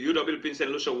Party or UWP in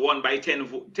St. Lucia won by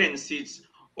 10 seats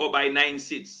or by 9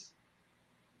 seats.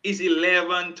 It's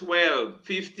 11, 12,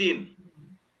 15.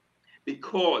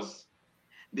 Because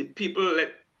the people,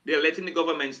 they're letting the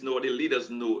governments know, the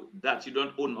leaders know that you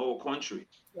don't own our country.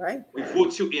 Right. We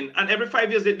vote you in. And every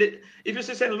 5 years, if you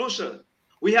see St. Lucia,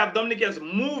 we have Dominicans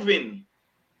moving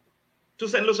to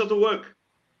St. Lucia to work.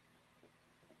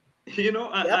 You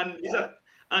know, and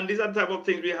these are type of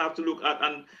things we have to look at.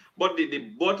 But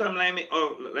the bottom line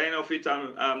of it,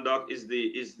 Doc, is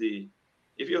the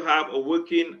if you have a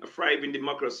working, thriving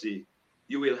democracy,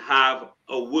 you will have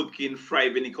a working,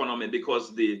 thriving economy,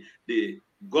 because the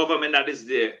government that is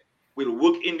there will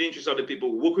work in the interest of the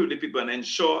people, work with the people, and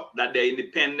ensure that they're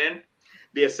independent,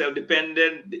 they're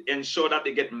self-dependent, ensure that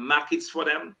they get markets for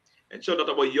them, ensure that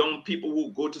our young people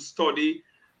who go to study,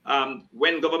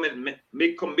 when government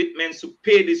make commitments to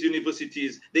pay these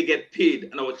universities, they get paid,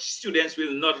 and our students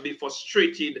will not be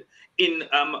frustrated in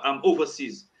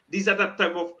overseas. These are the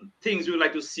type of things we would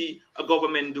like to see a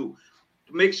government do.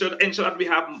 To ensure that we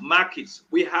have markets,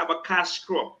 we have a cash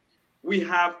crop, we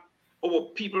have our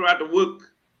people at work,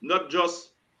 not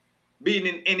just being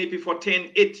in NEP for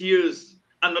 8 years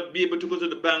and not be able to go to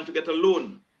the bank to get a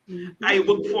loan. Mm-hmm. I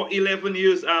worked for 11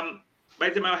 years. By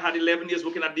the time I had 11 years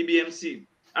working at DBMC,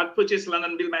 I'd purchased land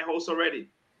and built my house already.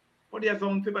 But the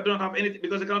young people don't have anything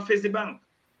because they cannot face the bank.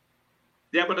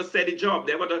 They have got a steady job.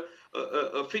 They have got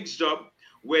a fixed job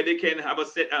where they can have a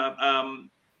set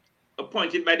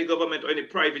appointed by the government or in the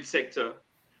private sector,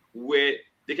 where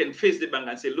they can face the bank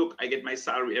and say, look, I get my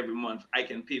salary every month. I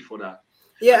can pay for that.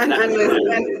 Yeah,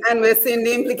 and we're seeing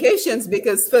the implications,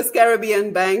 because First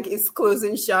Caribbean Bank is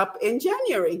closing shop in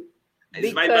January.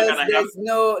 Because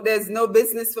there's no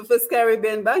business for First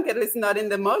Caribbean Bank, at least not in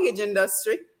the mortgage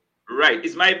industry. Right,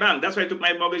 it's my bank. That's why I took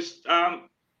my mortgage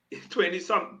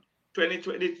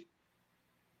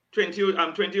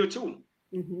 2002.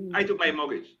 Mm-hmm. I took my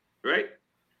mortgage, right?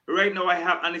 Right now I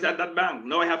have, and it's at that bank.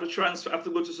 Now I have to transfer, I have to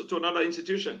go to another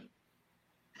institution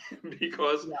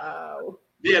because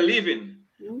they are leaving.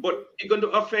 Mm-hmm. But it's going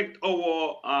to affect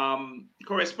our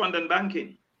correspondent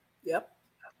banking. Yep.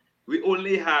 We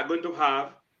only are going to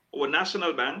have our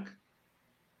national bank,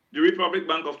 the Republic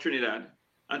Bank of Trinidad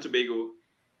and Tobago,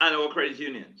 and our credit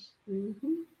unions.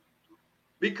 Mm-hmm.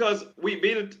 Because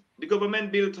the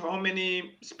government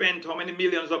spent how many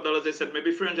millions of dollars? They said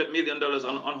maybe $300 million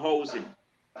on housing,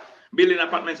 building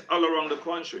apartments all around the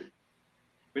country.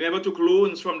 We never took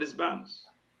loans from these banks.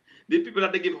 The people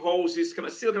that they give houses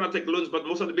still cannot take loans, but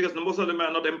most of them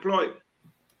are not employed.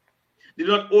 They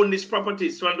do not own these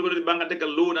properties, so I have to go to the bank and take a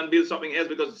loan and build something else,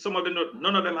 because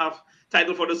none of them have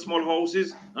title for the small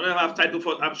houses, none of them have title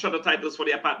for shorter titles for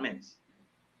the apartments.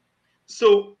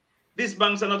 So these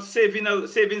banks are not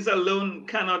savings alone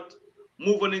cannot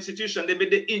move an institution. They make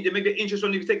the interest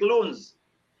when you take loans.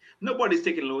 Nobody's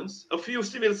taking loans. A few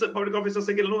civil public officers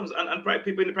taking loans and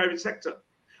people in the private sector.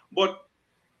 But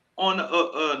on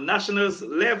a national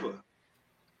level,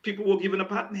 people were given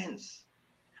apartments.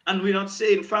 And we're not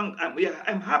saying,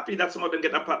 I'm happy that some of them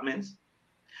get apartments,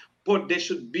 but there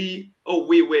should be a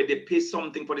way where they pay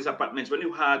something for these apartments. When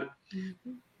you had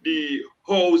the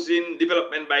housing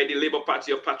development by the Labour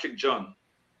Party of Patrick John,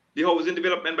 the housing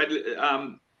development by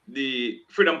the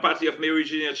Freedom Party of Mary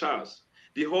Virginia Charles,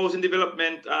 the housing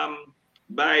development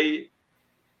by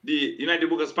the United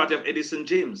Workers' Party of Edison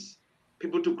James.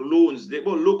 People took loans. They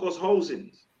were low-cost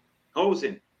housing.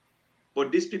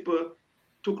 But these people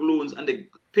took loans and they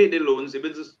paid the loans,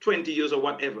 even just 20 years or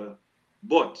whatever.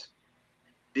 But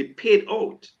they paid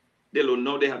out the loan.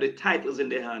 Now they have the titles in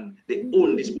their hand. They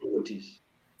own these properties.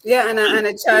 Yeah, and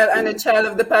a child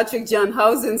of the Patrick John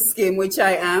housing scheme, which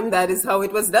I am. That is how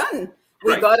it was done.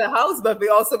 We got a house, but we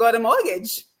also got a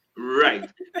mortgage. Right.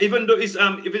 Even though it's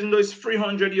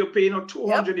 $300 you're paying or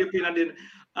 $200 you're paying, and then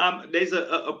there's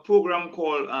a program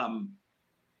called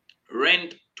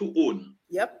Rent to Own.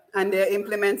 Yep. And they're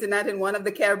implementing that in one of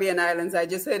the Caribbean islands. I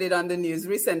just heard it on the news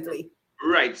recently.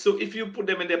 Right. So if you put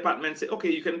them in the apartment, say, okay,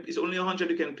 it's only $100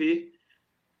 you can pay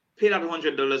that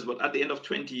 $100, but at the end of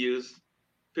 20 years,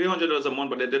 $300 a month,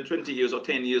 but then 20 years or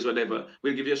 10 years, whatever,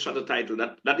 we'll give you a strata title.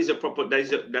 That is a proper,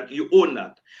 that you own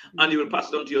that, and you will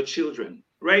pass it on to your children.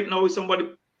 Right now, if somebody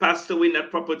passed away in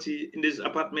that property, in these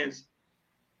apartments,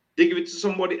 they give it to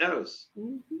somebody else.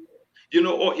 You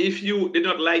know, or if you did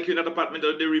not like you in that apartment,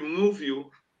 or they remove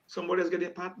you, somebody else get the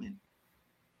apartment.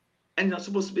 And it's not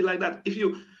supposed to be like that.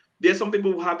 There are some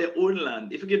people who have their own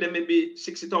land. If you give them maybe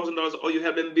 $60,000, or you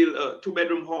have them build a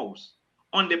 2-bedroom house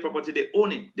on their property, they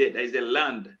own it. There is their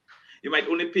land. You might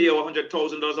only pay $100,000 or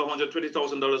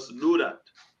 $120,000 to do that.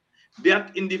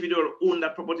 That individual own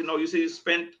that property. Now you say you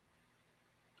spent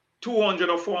 $200,000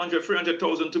 or $400,000,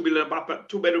 $300,000 to build a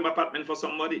 2-bedroom apartment for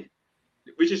somebody,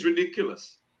 which is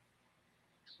ridiculous.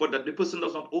 But that the person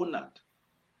does not own that.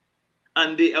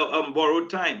 And they borrowed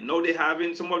time. Now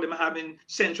some of them are having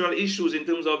central issues in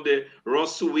terms of the raw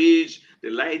sewage,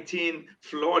 the lighting,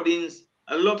 floodings,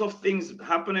 a lot of things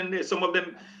happening there. Some of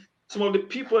the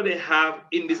people they have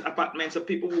in these apartments are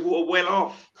people who are well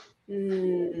off.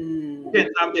 Who can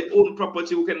have their own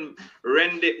property, who can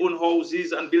rent their own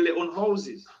houses and build their own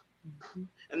houses.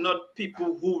 And not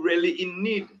people who really in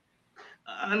need.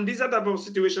 And these are the type of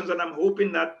situations that I'm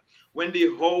hoping that when the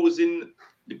housing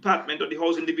department or the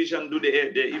housing division do the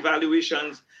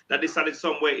evaluations that they started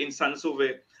somewhere in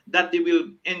Sansove, that they will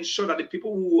ensure that the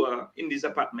people who are in these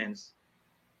apartments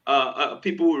are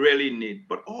people who really need.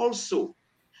 But also,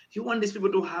 you want these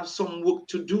people to have some work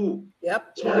to do.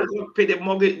 Yep. So they can pay their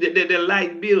mortgage, their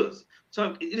light bills.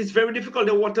 So it is very difficult,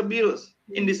 the water bills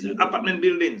in these apartment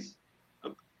buildings.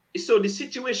 So the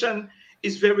situation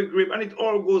is very grave, and it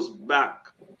all goes back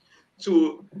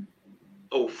to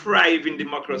a thriving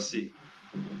democracy,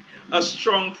 a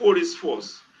strong police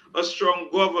force, a strong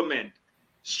government,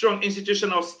 strong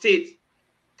institution of state.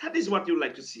 That is what you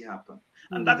like to see happen.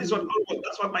 And that's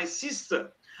what my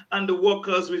sister and the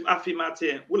workers with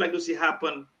Afimate would like to see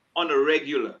happen on a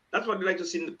regular. That's what we like to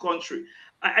see in the country.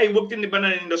 I worked in the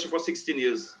banana industry for 16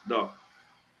 years, Doc.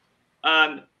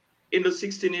 And in the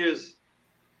 16 years,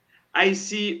 I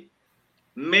see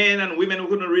men and women who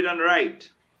couldn't read and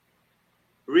write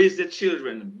raise their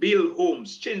children, build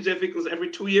homes, change their vehicles every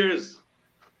 2 years.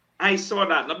 I saw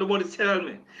that. Not nobody tell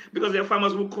me, because their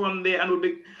farmers would come there and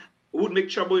would make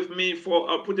trouble with me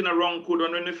for putting a wrong code.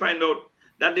 And when they find out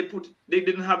that they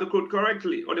didn't have the code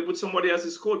correctly, or they put somebody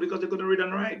else's code because they couldn't read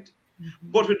and write.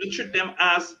 But we treat them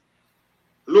as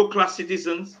low-class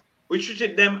citizens. We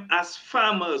treated them as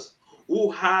farmers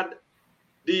who had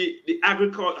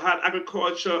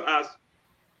agriculture as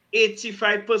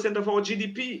 85% of our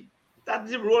GDP.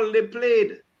 That's the role they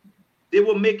played. They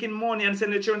were making money and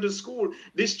sending their children to school.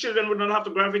 These children would not have to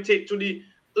gravitate to the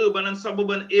urban and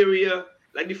suburban area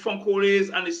like the Fonkoles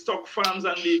and the stock farms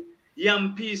and the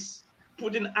Yampis,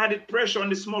 putting added pressure on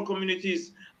the small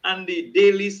communities, and the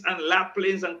Dailies and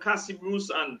Laplanes and Cassibrus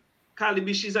and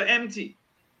Calibishis are empty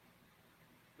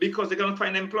because they cannot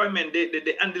find employment.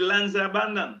 And the lands are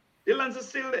abandoned. The lands are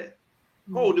still there.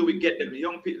 How do we get them,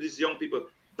 these young people,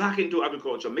 back into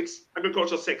agriculture, make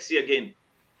agriculture sexy again?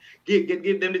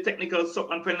 Give them the technical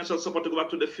and financial support to go back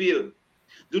to the field.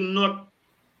 Do not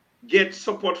get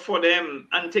support for them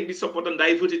and take the support and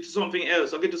divert it to something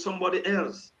else or get to somebody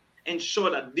else.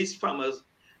 Ensure that these farmers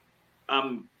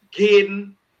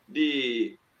gain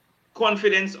the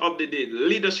confidence of the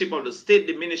leadership of the state,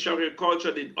 the Ministry of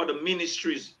Agriculture, the other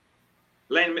ministries,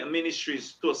 line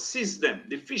ministries, to assist them,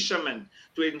 the fishermen,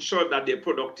 to ensure that they're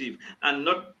productive and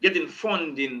not getting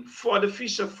funding for the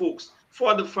fisher folks,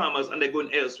 for the farmers, and they're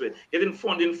going elsewhere. Getting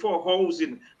funding for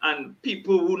housing and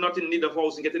people who are not in need of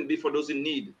housing, getting bid for those in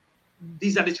need.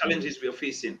 These are the challenges we are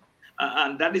facing.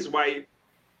 And that is why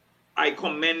I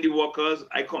commend the workers,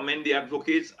 I commend the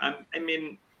advocates. I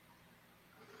mean,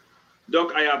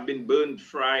 Doc, I have been burned,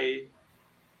 fried,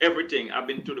 everything. I've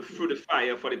been through the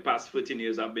fire for the past 13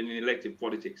 years. I've been in elective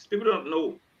politics. People don't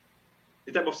know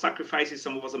the type of sacrifices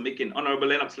some of us are making. Honorable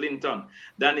Lennox Linton,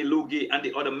 Danny Lugie, and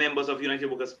the other members of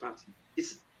United Workers' Party.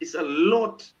 It's a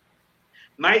lot.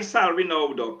 My salary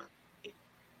now, Doc,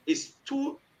 is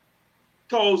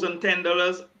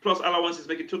 $2,010 plus allowances,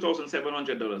 making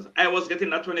 $2,700. I was getting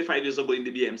that 25 years ago in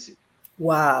the BMC.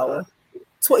 Wow.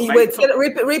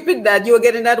 Repeat that. You were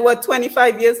getting that, what,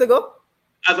 25 years ago?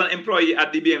 As an employee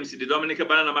at the BMC, the Dominica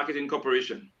Banana Marketing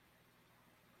Corporation.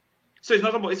 So it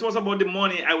was about the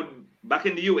money I would back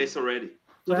in the US already.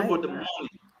 It's not about the money.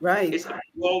 Right. It's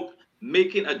about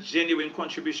making a genuine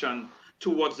contribution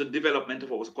towards the development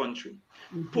of our country,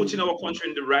 putting our country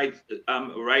in the right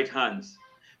hands,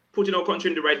 putting our country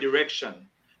in the right direction,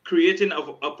 creating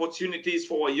opportunities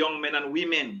for our young men and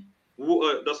women who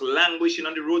are just languishing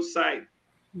on the roadside.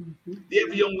 They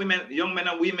have young men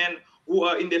and women who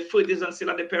are in their 40s and still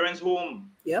at their parents'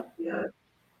 home. Yep.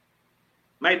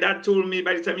 My dad told me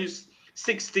by the time you're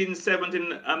 16, 17,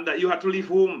 that you had to leave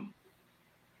home.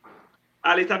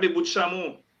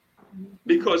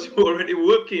 Because you're already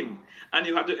working and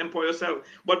you have to employ yourself.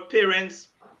 But parents,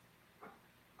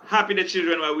 happy the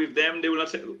children were with them. They will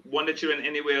not want the children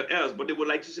anywhere else, but they would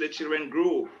like to see the children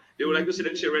grow. They would like to see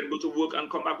the children go to work and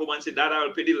come back home and say, Dad, I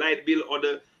will pay the light bill or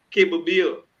the cable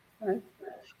bill. Right.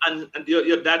 And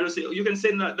your dad will say, you can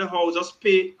send the house, just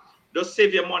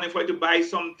save your money for you to buy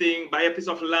something, buy a piece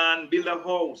of land, build a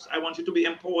house. I want you to be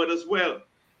empowered as well.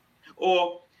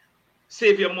 Or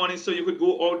save your money so you could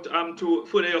go out to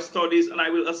further your studies and I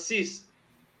will assist.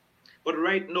 But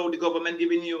right now, the government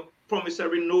giving you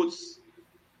promissory notes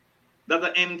that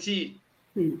are empty.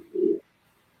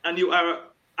 And you are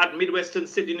at Midwestern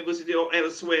State University or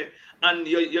elsewhere, and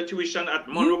your tuition at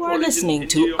Monroe You are College listening in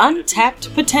to New York.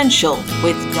 Untapped Potential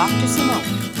with Dr. Simone.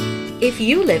 If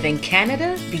you live in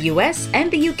Canada, the US,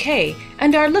 and the UK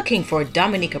and are looking for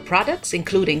Dominica products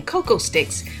including cocoa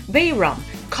sticks, bay rum,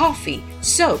 coffee,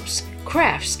 soaps,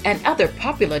 crafts, and other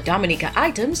popular Dominica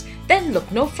items, then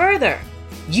look no further.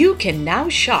 You can now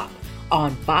shop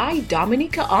on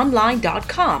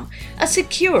BuyDominicaOnline.com, a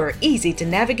secure,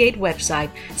 easy-to-navigate website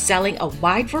selling a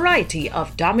wide variety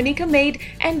of Dominica-made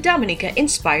and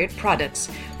Dominica-inspired products.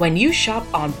 When you shop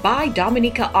on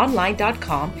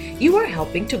BuyDominicaOnline.com, you are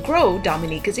helping to grow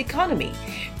Dominica's economy.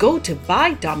 Go to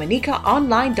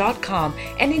BuyDominicaOnline.com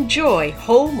and enjoy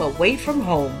home away from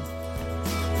home.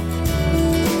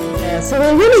 So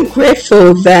we're really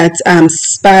grateful that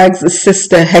Spag's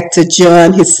sister, Hector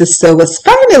John, his sister, was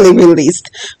finally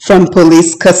released from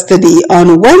police custody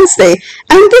on Wednesday.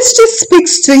 And this just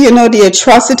speaks to, the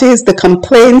atrocities, the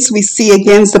complaints we see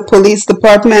against the police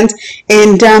department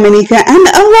in Dominica. And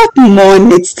a lot more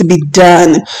needs to be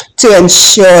done to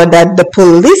ensure that the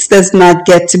police does not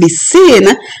get to be seen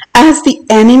as the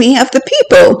enemy of the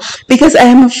people. Because I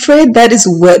am afraid that is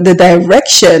what the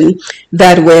direction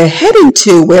that we're heading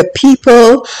to, where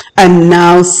people are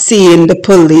now seeing the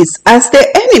police as their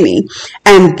enemy.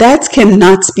 And that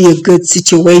cannot be a good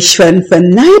situation for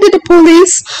neither the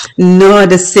police nor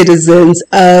the citizens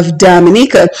of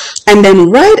Dominica. And then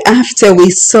right after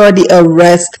we saw the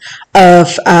arrest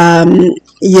of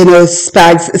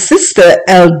Spag's sister,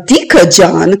 Eldika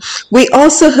John, we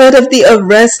also heard of the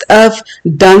arrest of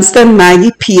Dunstan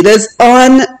Maggie Peters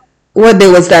on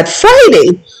that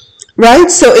Friday.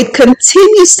 Right, so it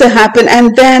continues to happen,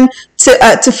 and then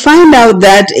to find out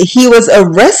that he was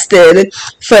arrested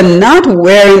for not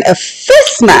wearing a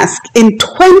face mask in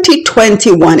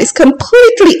 2021 is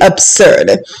completely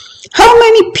absurd. How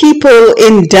many people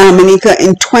in Dominica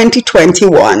in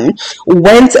 2021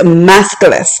 went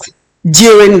maskless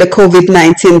during the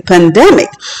COVID-19 pandemic?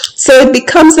 So it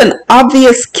becomes an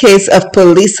obvious case of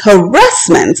police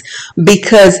harassment,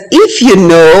 because if you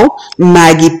know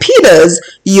Maggie Peters,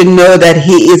 you know that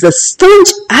he is a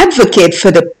staunch advocate for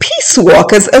the peace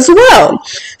walkers as well.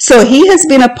 So he has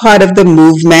been a part of the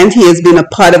movement. He has been a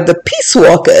part of the peace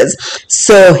walkers.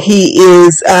 So he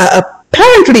is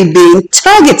apparently being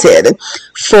targeted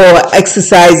for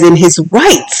exercising his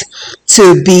right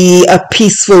to be a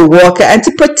peaceful walker and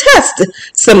to protest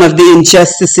some of the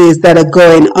injustices that are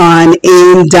going on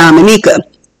in Dominica.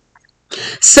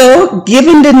 So,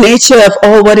 given the nature of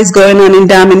all what is going on in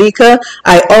Dominica,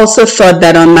 I also thought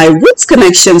that on my Roots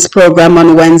Connections program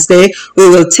on Wednesday, we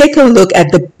will take a look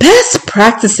at the best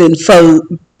practices for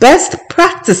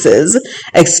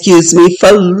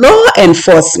law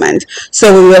enforcement.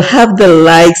 So we will have the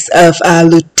likes of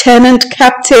Lieutenant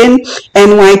Captain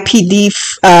NYPD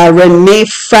Renee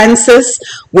Francis.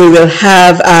 We will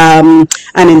have an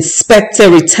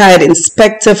retired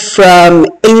inspector from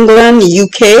England,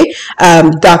 UK.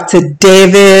 Dr.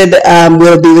 David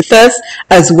will be with us,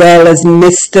 as well as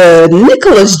Mr.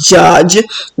 Nicholas George,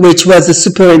 which was the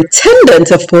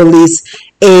superintendent of police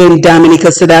in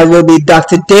Dominica. So that will be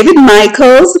Dr. David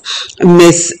Michaels,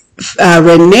 Miss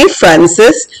Renee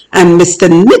Francis, and Mr.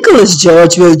 Nicholas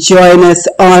George will join us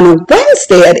on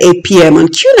Wednesday at 8 p.m. on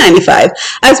Q95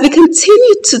 as we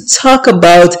continue to talk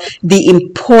about the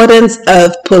importance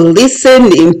of policing,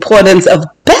 the importance of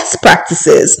best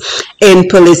practices in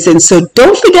policing. So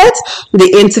don't forget,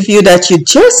 the interview that you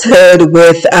just heard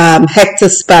with Hector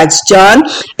Spags John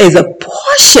is a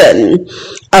portion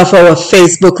of our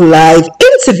Facebook Live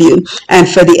interview. And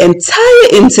for the entire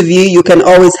interview, you can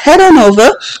always head on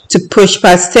over to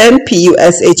pushpast10,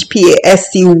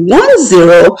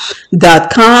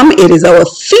 pushpast10.com. It is our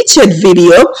featured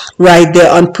video right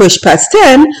there on Push Past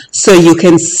 10, so you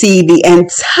can see the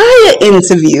entire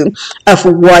interview of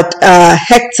what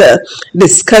Hector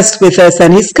discussed with us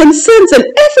and his concerns and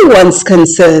everyone's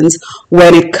concerns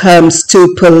when it comes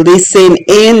to policing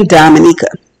in Dominica.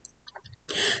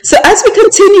 So as we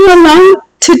continue along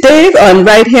today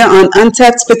right here on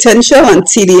Untapped Potential on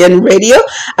TDN Radio,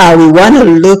 we want to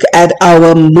look at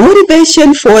our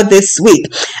motivation for this week.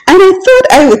 And I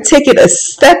thought I would take it a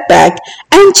step back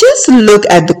and just look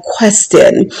at the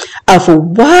question of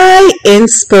why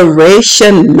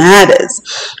inspiration matters.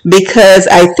 Because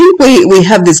I think we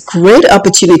have this great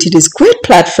opportunity, this great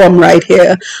platform right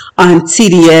here on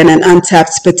TDN and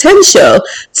Untapped Potential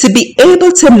to be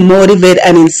able to motivate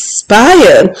and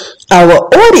inspire our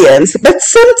audience. But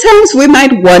sometimes we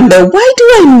might wonder, why do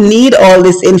I need all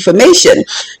this information?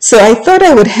 So I thought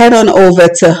I would head on over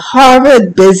to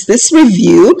Harvard Business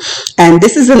Review, and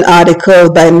this is an article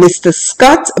by Mr. Scott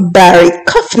Barry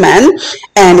Kaufman,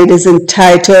 and it is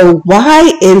entitled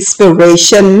Why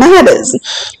Inspiration Matters.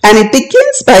 And it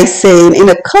begins by saying, in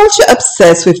a culture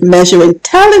obsessed with measuring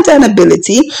talent and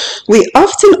ability, we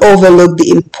often overlook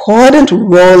the important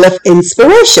role of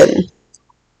inspiration.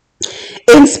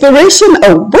 Inspiration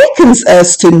awakens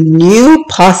us to new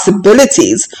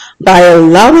possibilities by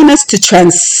allowing us to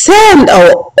transcend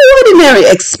our ordinary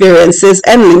experiences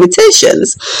and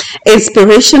limitations.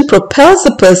 Inspiration propels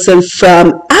a person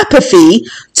from apathy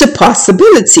to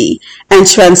possibility and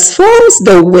transforms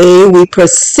the way we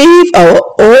perceive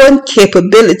our own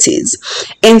capabilities.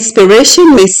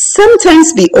 Inspiration may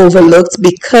sometimes be overlooked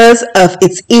because of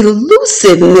its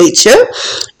elusive nature,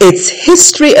 its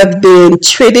history of being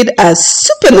treated as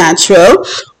supernatural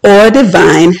or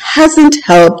divine hasn't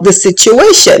helped the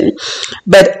situation.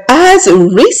 But as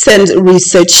recent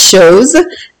research shows,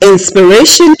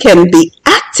 inspiration can be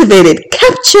activated,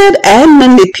 captured, and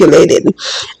manipulated,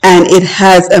 and it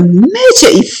has a major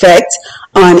effect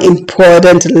on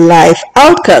important life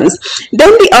outcomes.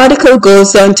 Then the article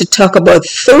goes on to talk about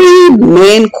three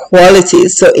main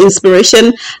qualities. So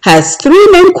inspiration has three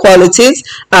main qualities.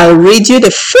 I'll read you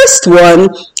the first one,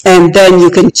 and then you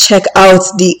can check out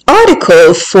the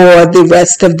article for the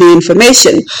rest of the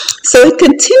information. So it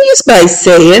continues by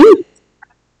saying,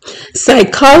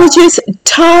 psychologists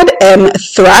Todd M.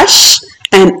 Thrash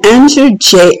and Andrew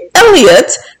J.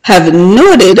 Elliott have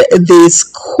noted these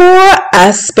core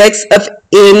aspects of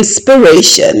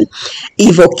inspiration: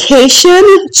 evocation,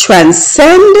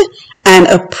 transcend, and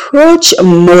approach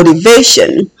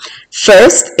motivation.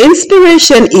 First,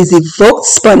 inspiration is evoked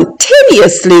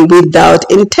spontaneously without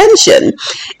intention.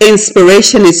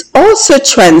 Inspiration is also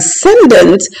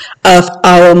transcendent of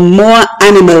our more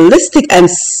animalistic and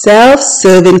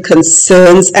self-serving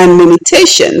concerns and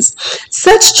limitations.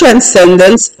 Such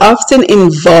transcendence often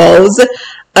involves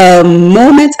a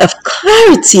moment of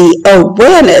clarity,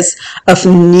 awareness of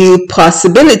new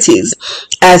possibilities.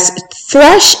 As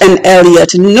Thrash and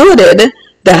Elliott noted,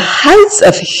 the heights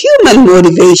of human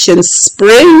motivation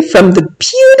spring from the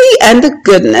beauty and the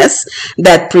goodness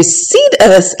that precede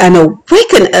us and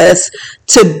awaken us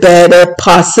to better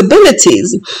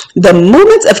possibilities. The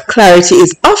moment of clarity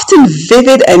is often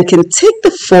vivid and can take the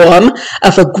form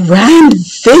of a grand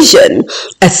vision,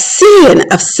 a seeing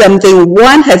of something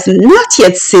one has not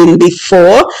yet seen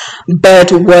before,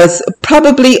 but was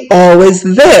probably always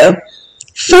there.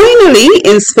 Finally,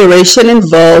 inspiration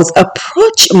involves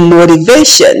approach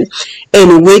motivation,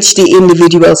 in which the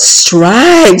individual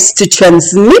strives to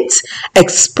transmit,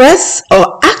 express,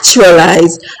 or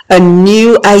actualize a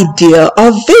new idea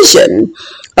or vision.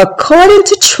 According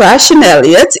to Thrash and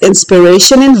Elliott,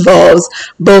 inspiration involves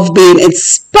both being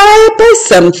inspired by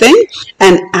something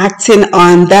and acting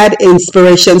on that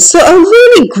inspiration. So a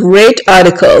really great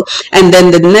article. And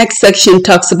then the next section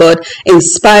talks about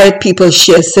inspired people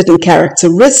share certain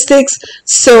characteristics.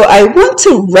 So I want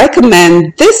to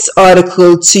recommend this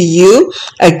article to you.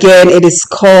 Again, it is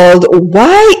called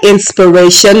Why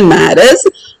Inspiration Matters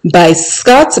by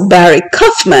Scott Barry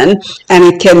Kaufman, and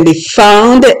it can be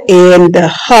found in the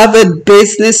Harvard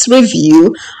Business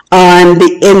Review on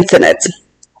the internet.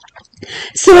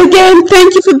 So again,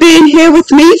 thank you for being here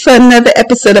with me for another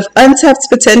episode of Untapped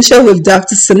Potential with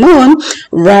Dr. Simone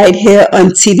right here on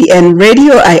TDN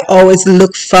Radio. I always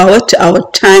look forward to our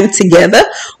time together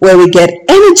where we get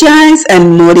energized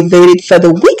and motivated for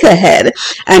the week ahead,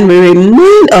 and we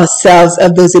remind ourselves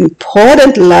of those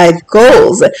important life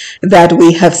goals that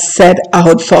we have set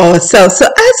out for ourselves. So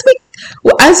as we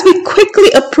Well, as we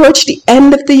quickly approach the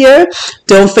end of the year,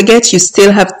 don't forget you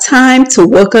still have time to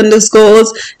work on those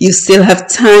goals. You still have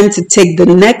time to take the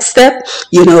next step.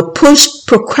 Push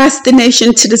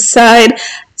procrastination to the side.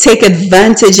 Take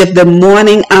advantage of the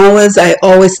morning hours. I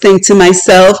always think to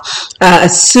myself,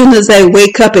 as soon as I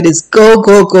wake up, it is go,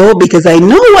 go, go, because I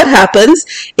know what happens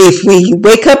if we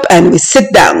wake up and we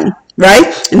sit down.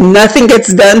 Right? Nothing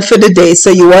gets done for the day. So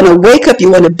you want to wake up, you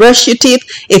want to brush your teeth.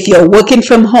 If you're working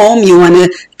from home, you want to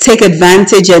take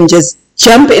advantage and just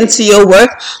jump into your work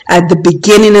at the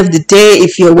beginning of the day.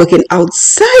 If you're working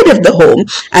outside of the home,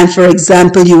 and for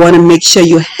example, you want to make sure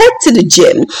you head to the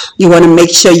gym, you want to make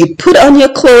sure you put on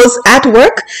your clothes at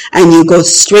work and you go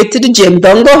straight to the gym.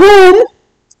 Don't go home.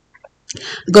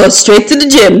 Go straight to the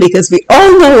gym, because we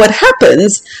all know what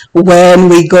happens when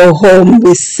we go home.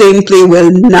 We simply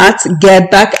will not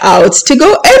get back out to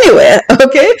go anywhere.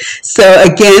 Okay, so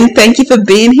again, thank you for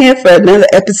being here for another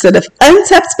episode of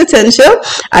Untapped Potential.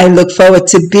 I look forward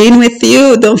to being with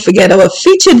you. Don't forget our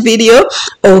featured video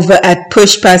over at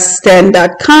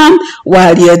pushpaststand.com.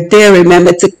 While you're there,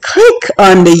 remember to click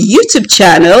on the YouTube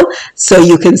channel so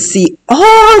you can see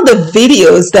all the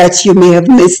videos that you may have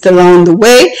missed along the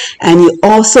way. And you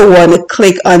also want to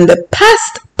click on the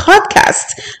past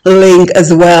podcast link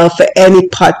as well for any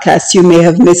podcast you may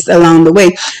have missed along the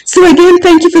way. So again,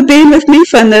 thank you for being with me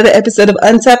for another episode of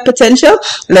Untapped Potential.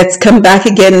 Let's come back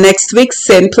again next week,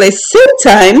 same place, same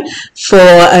time, for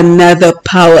another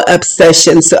power up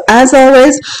session. So as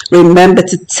always, remember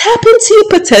to tap into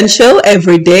your potential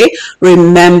every day.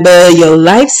 Remember, your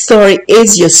life story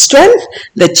is your strength.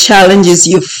 The challenges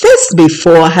you faced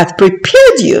before have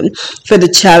prepared you for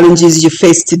the challenges you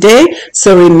face today.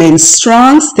 So remain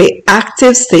strong, stay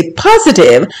active, stay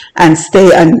positive, and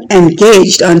stay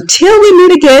engaged. Until we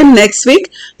meet again next week,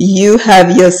 you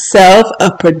have yourself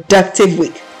a productive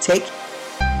week. Take care.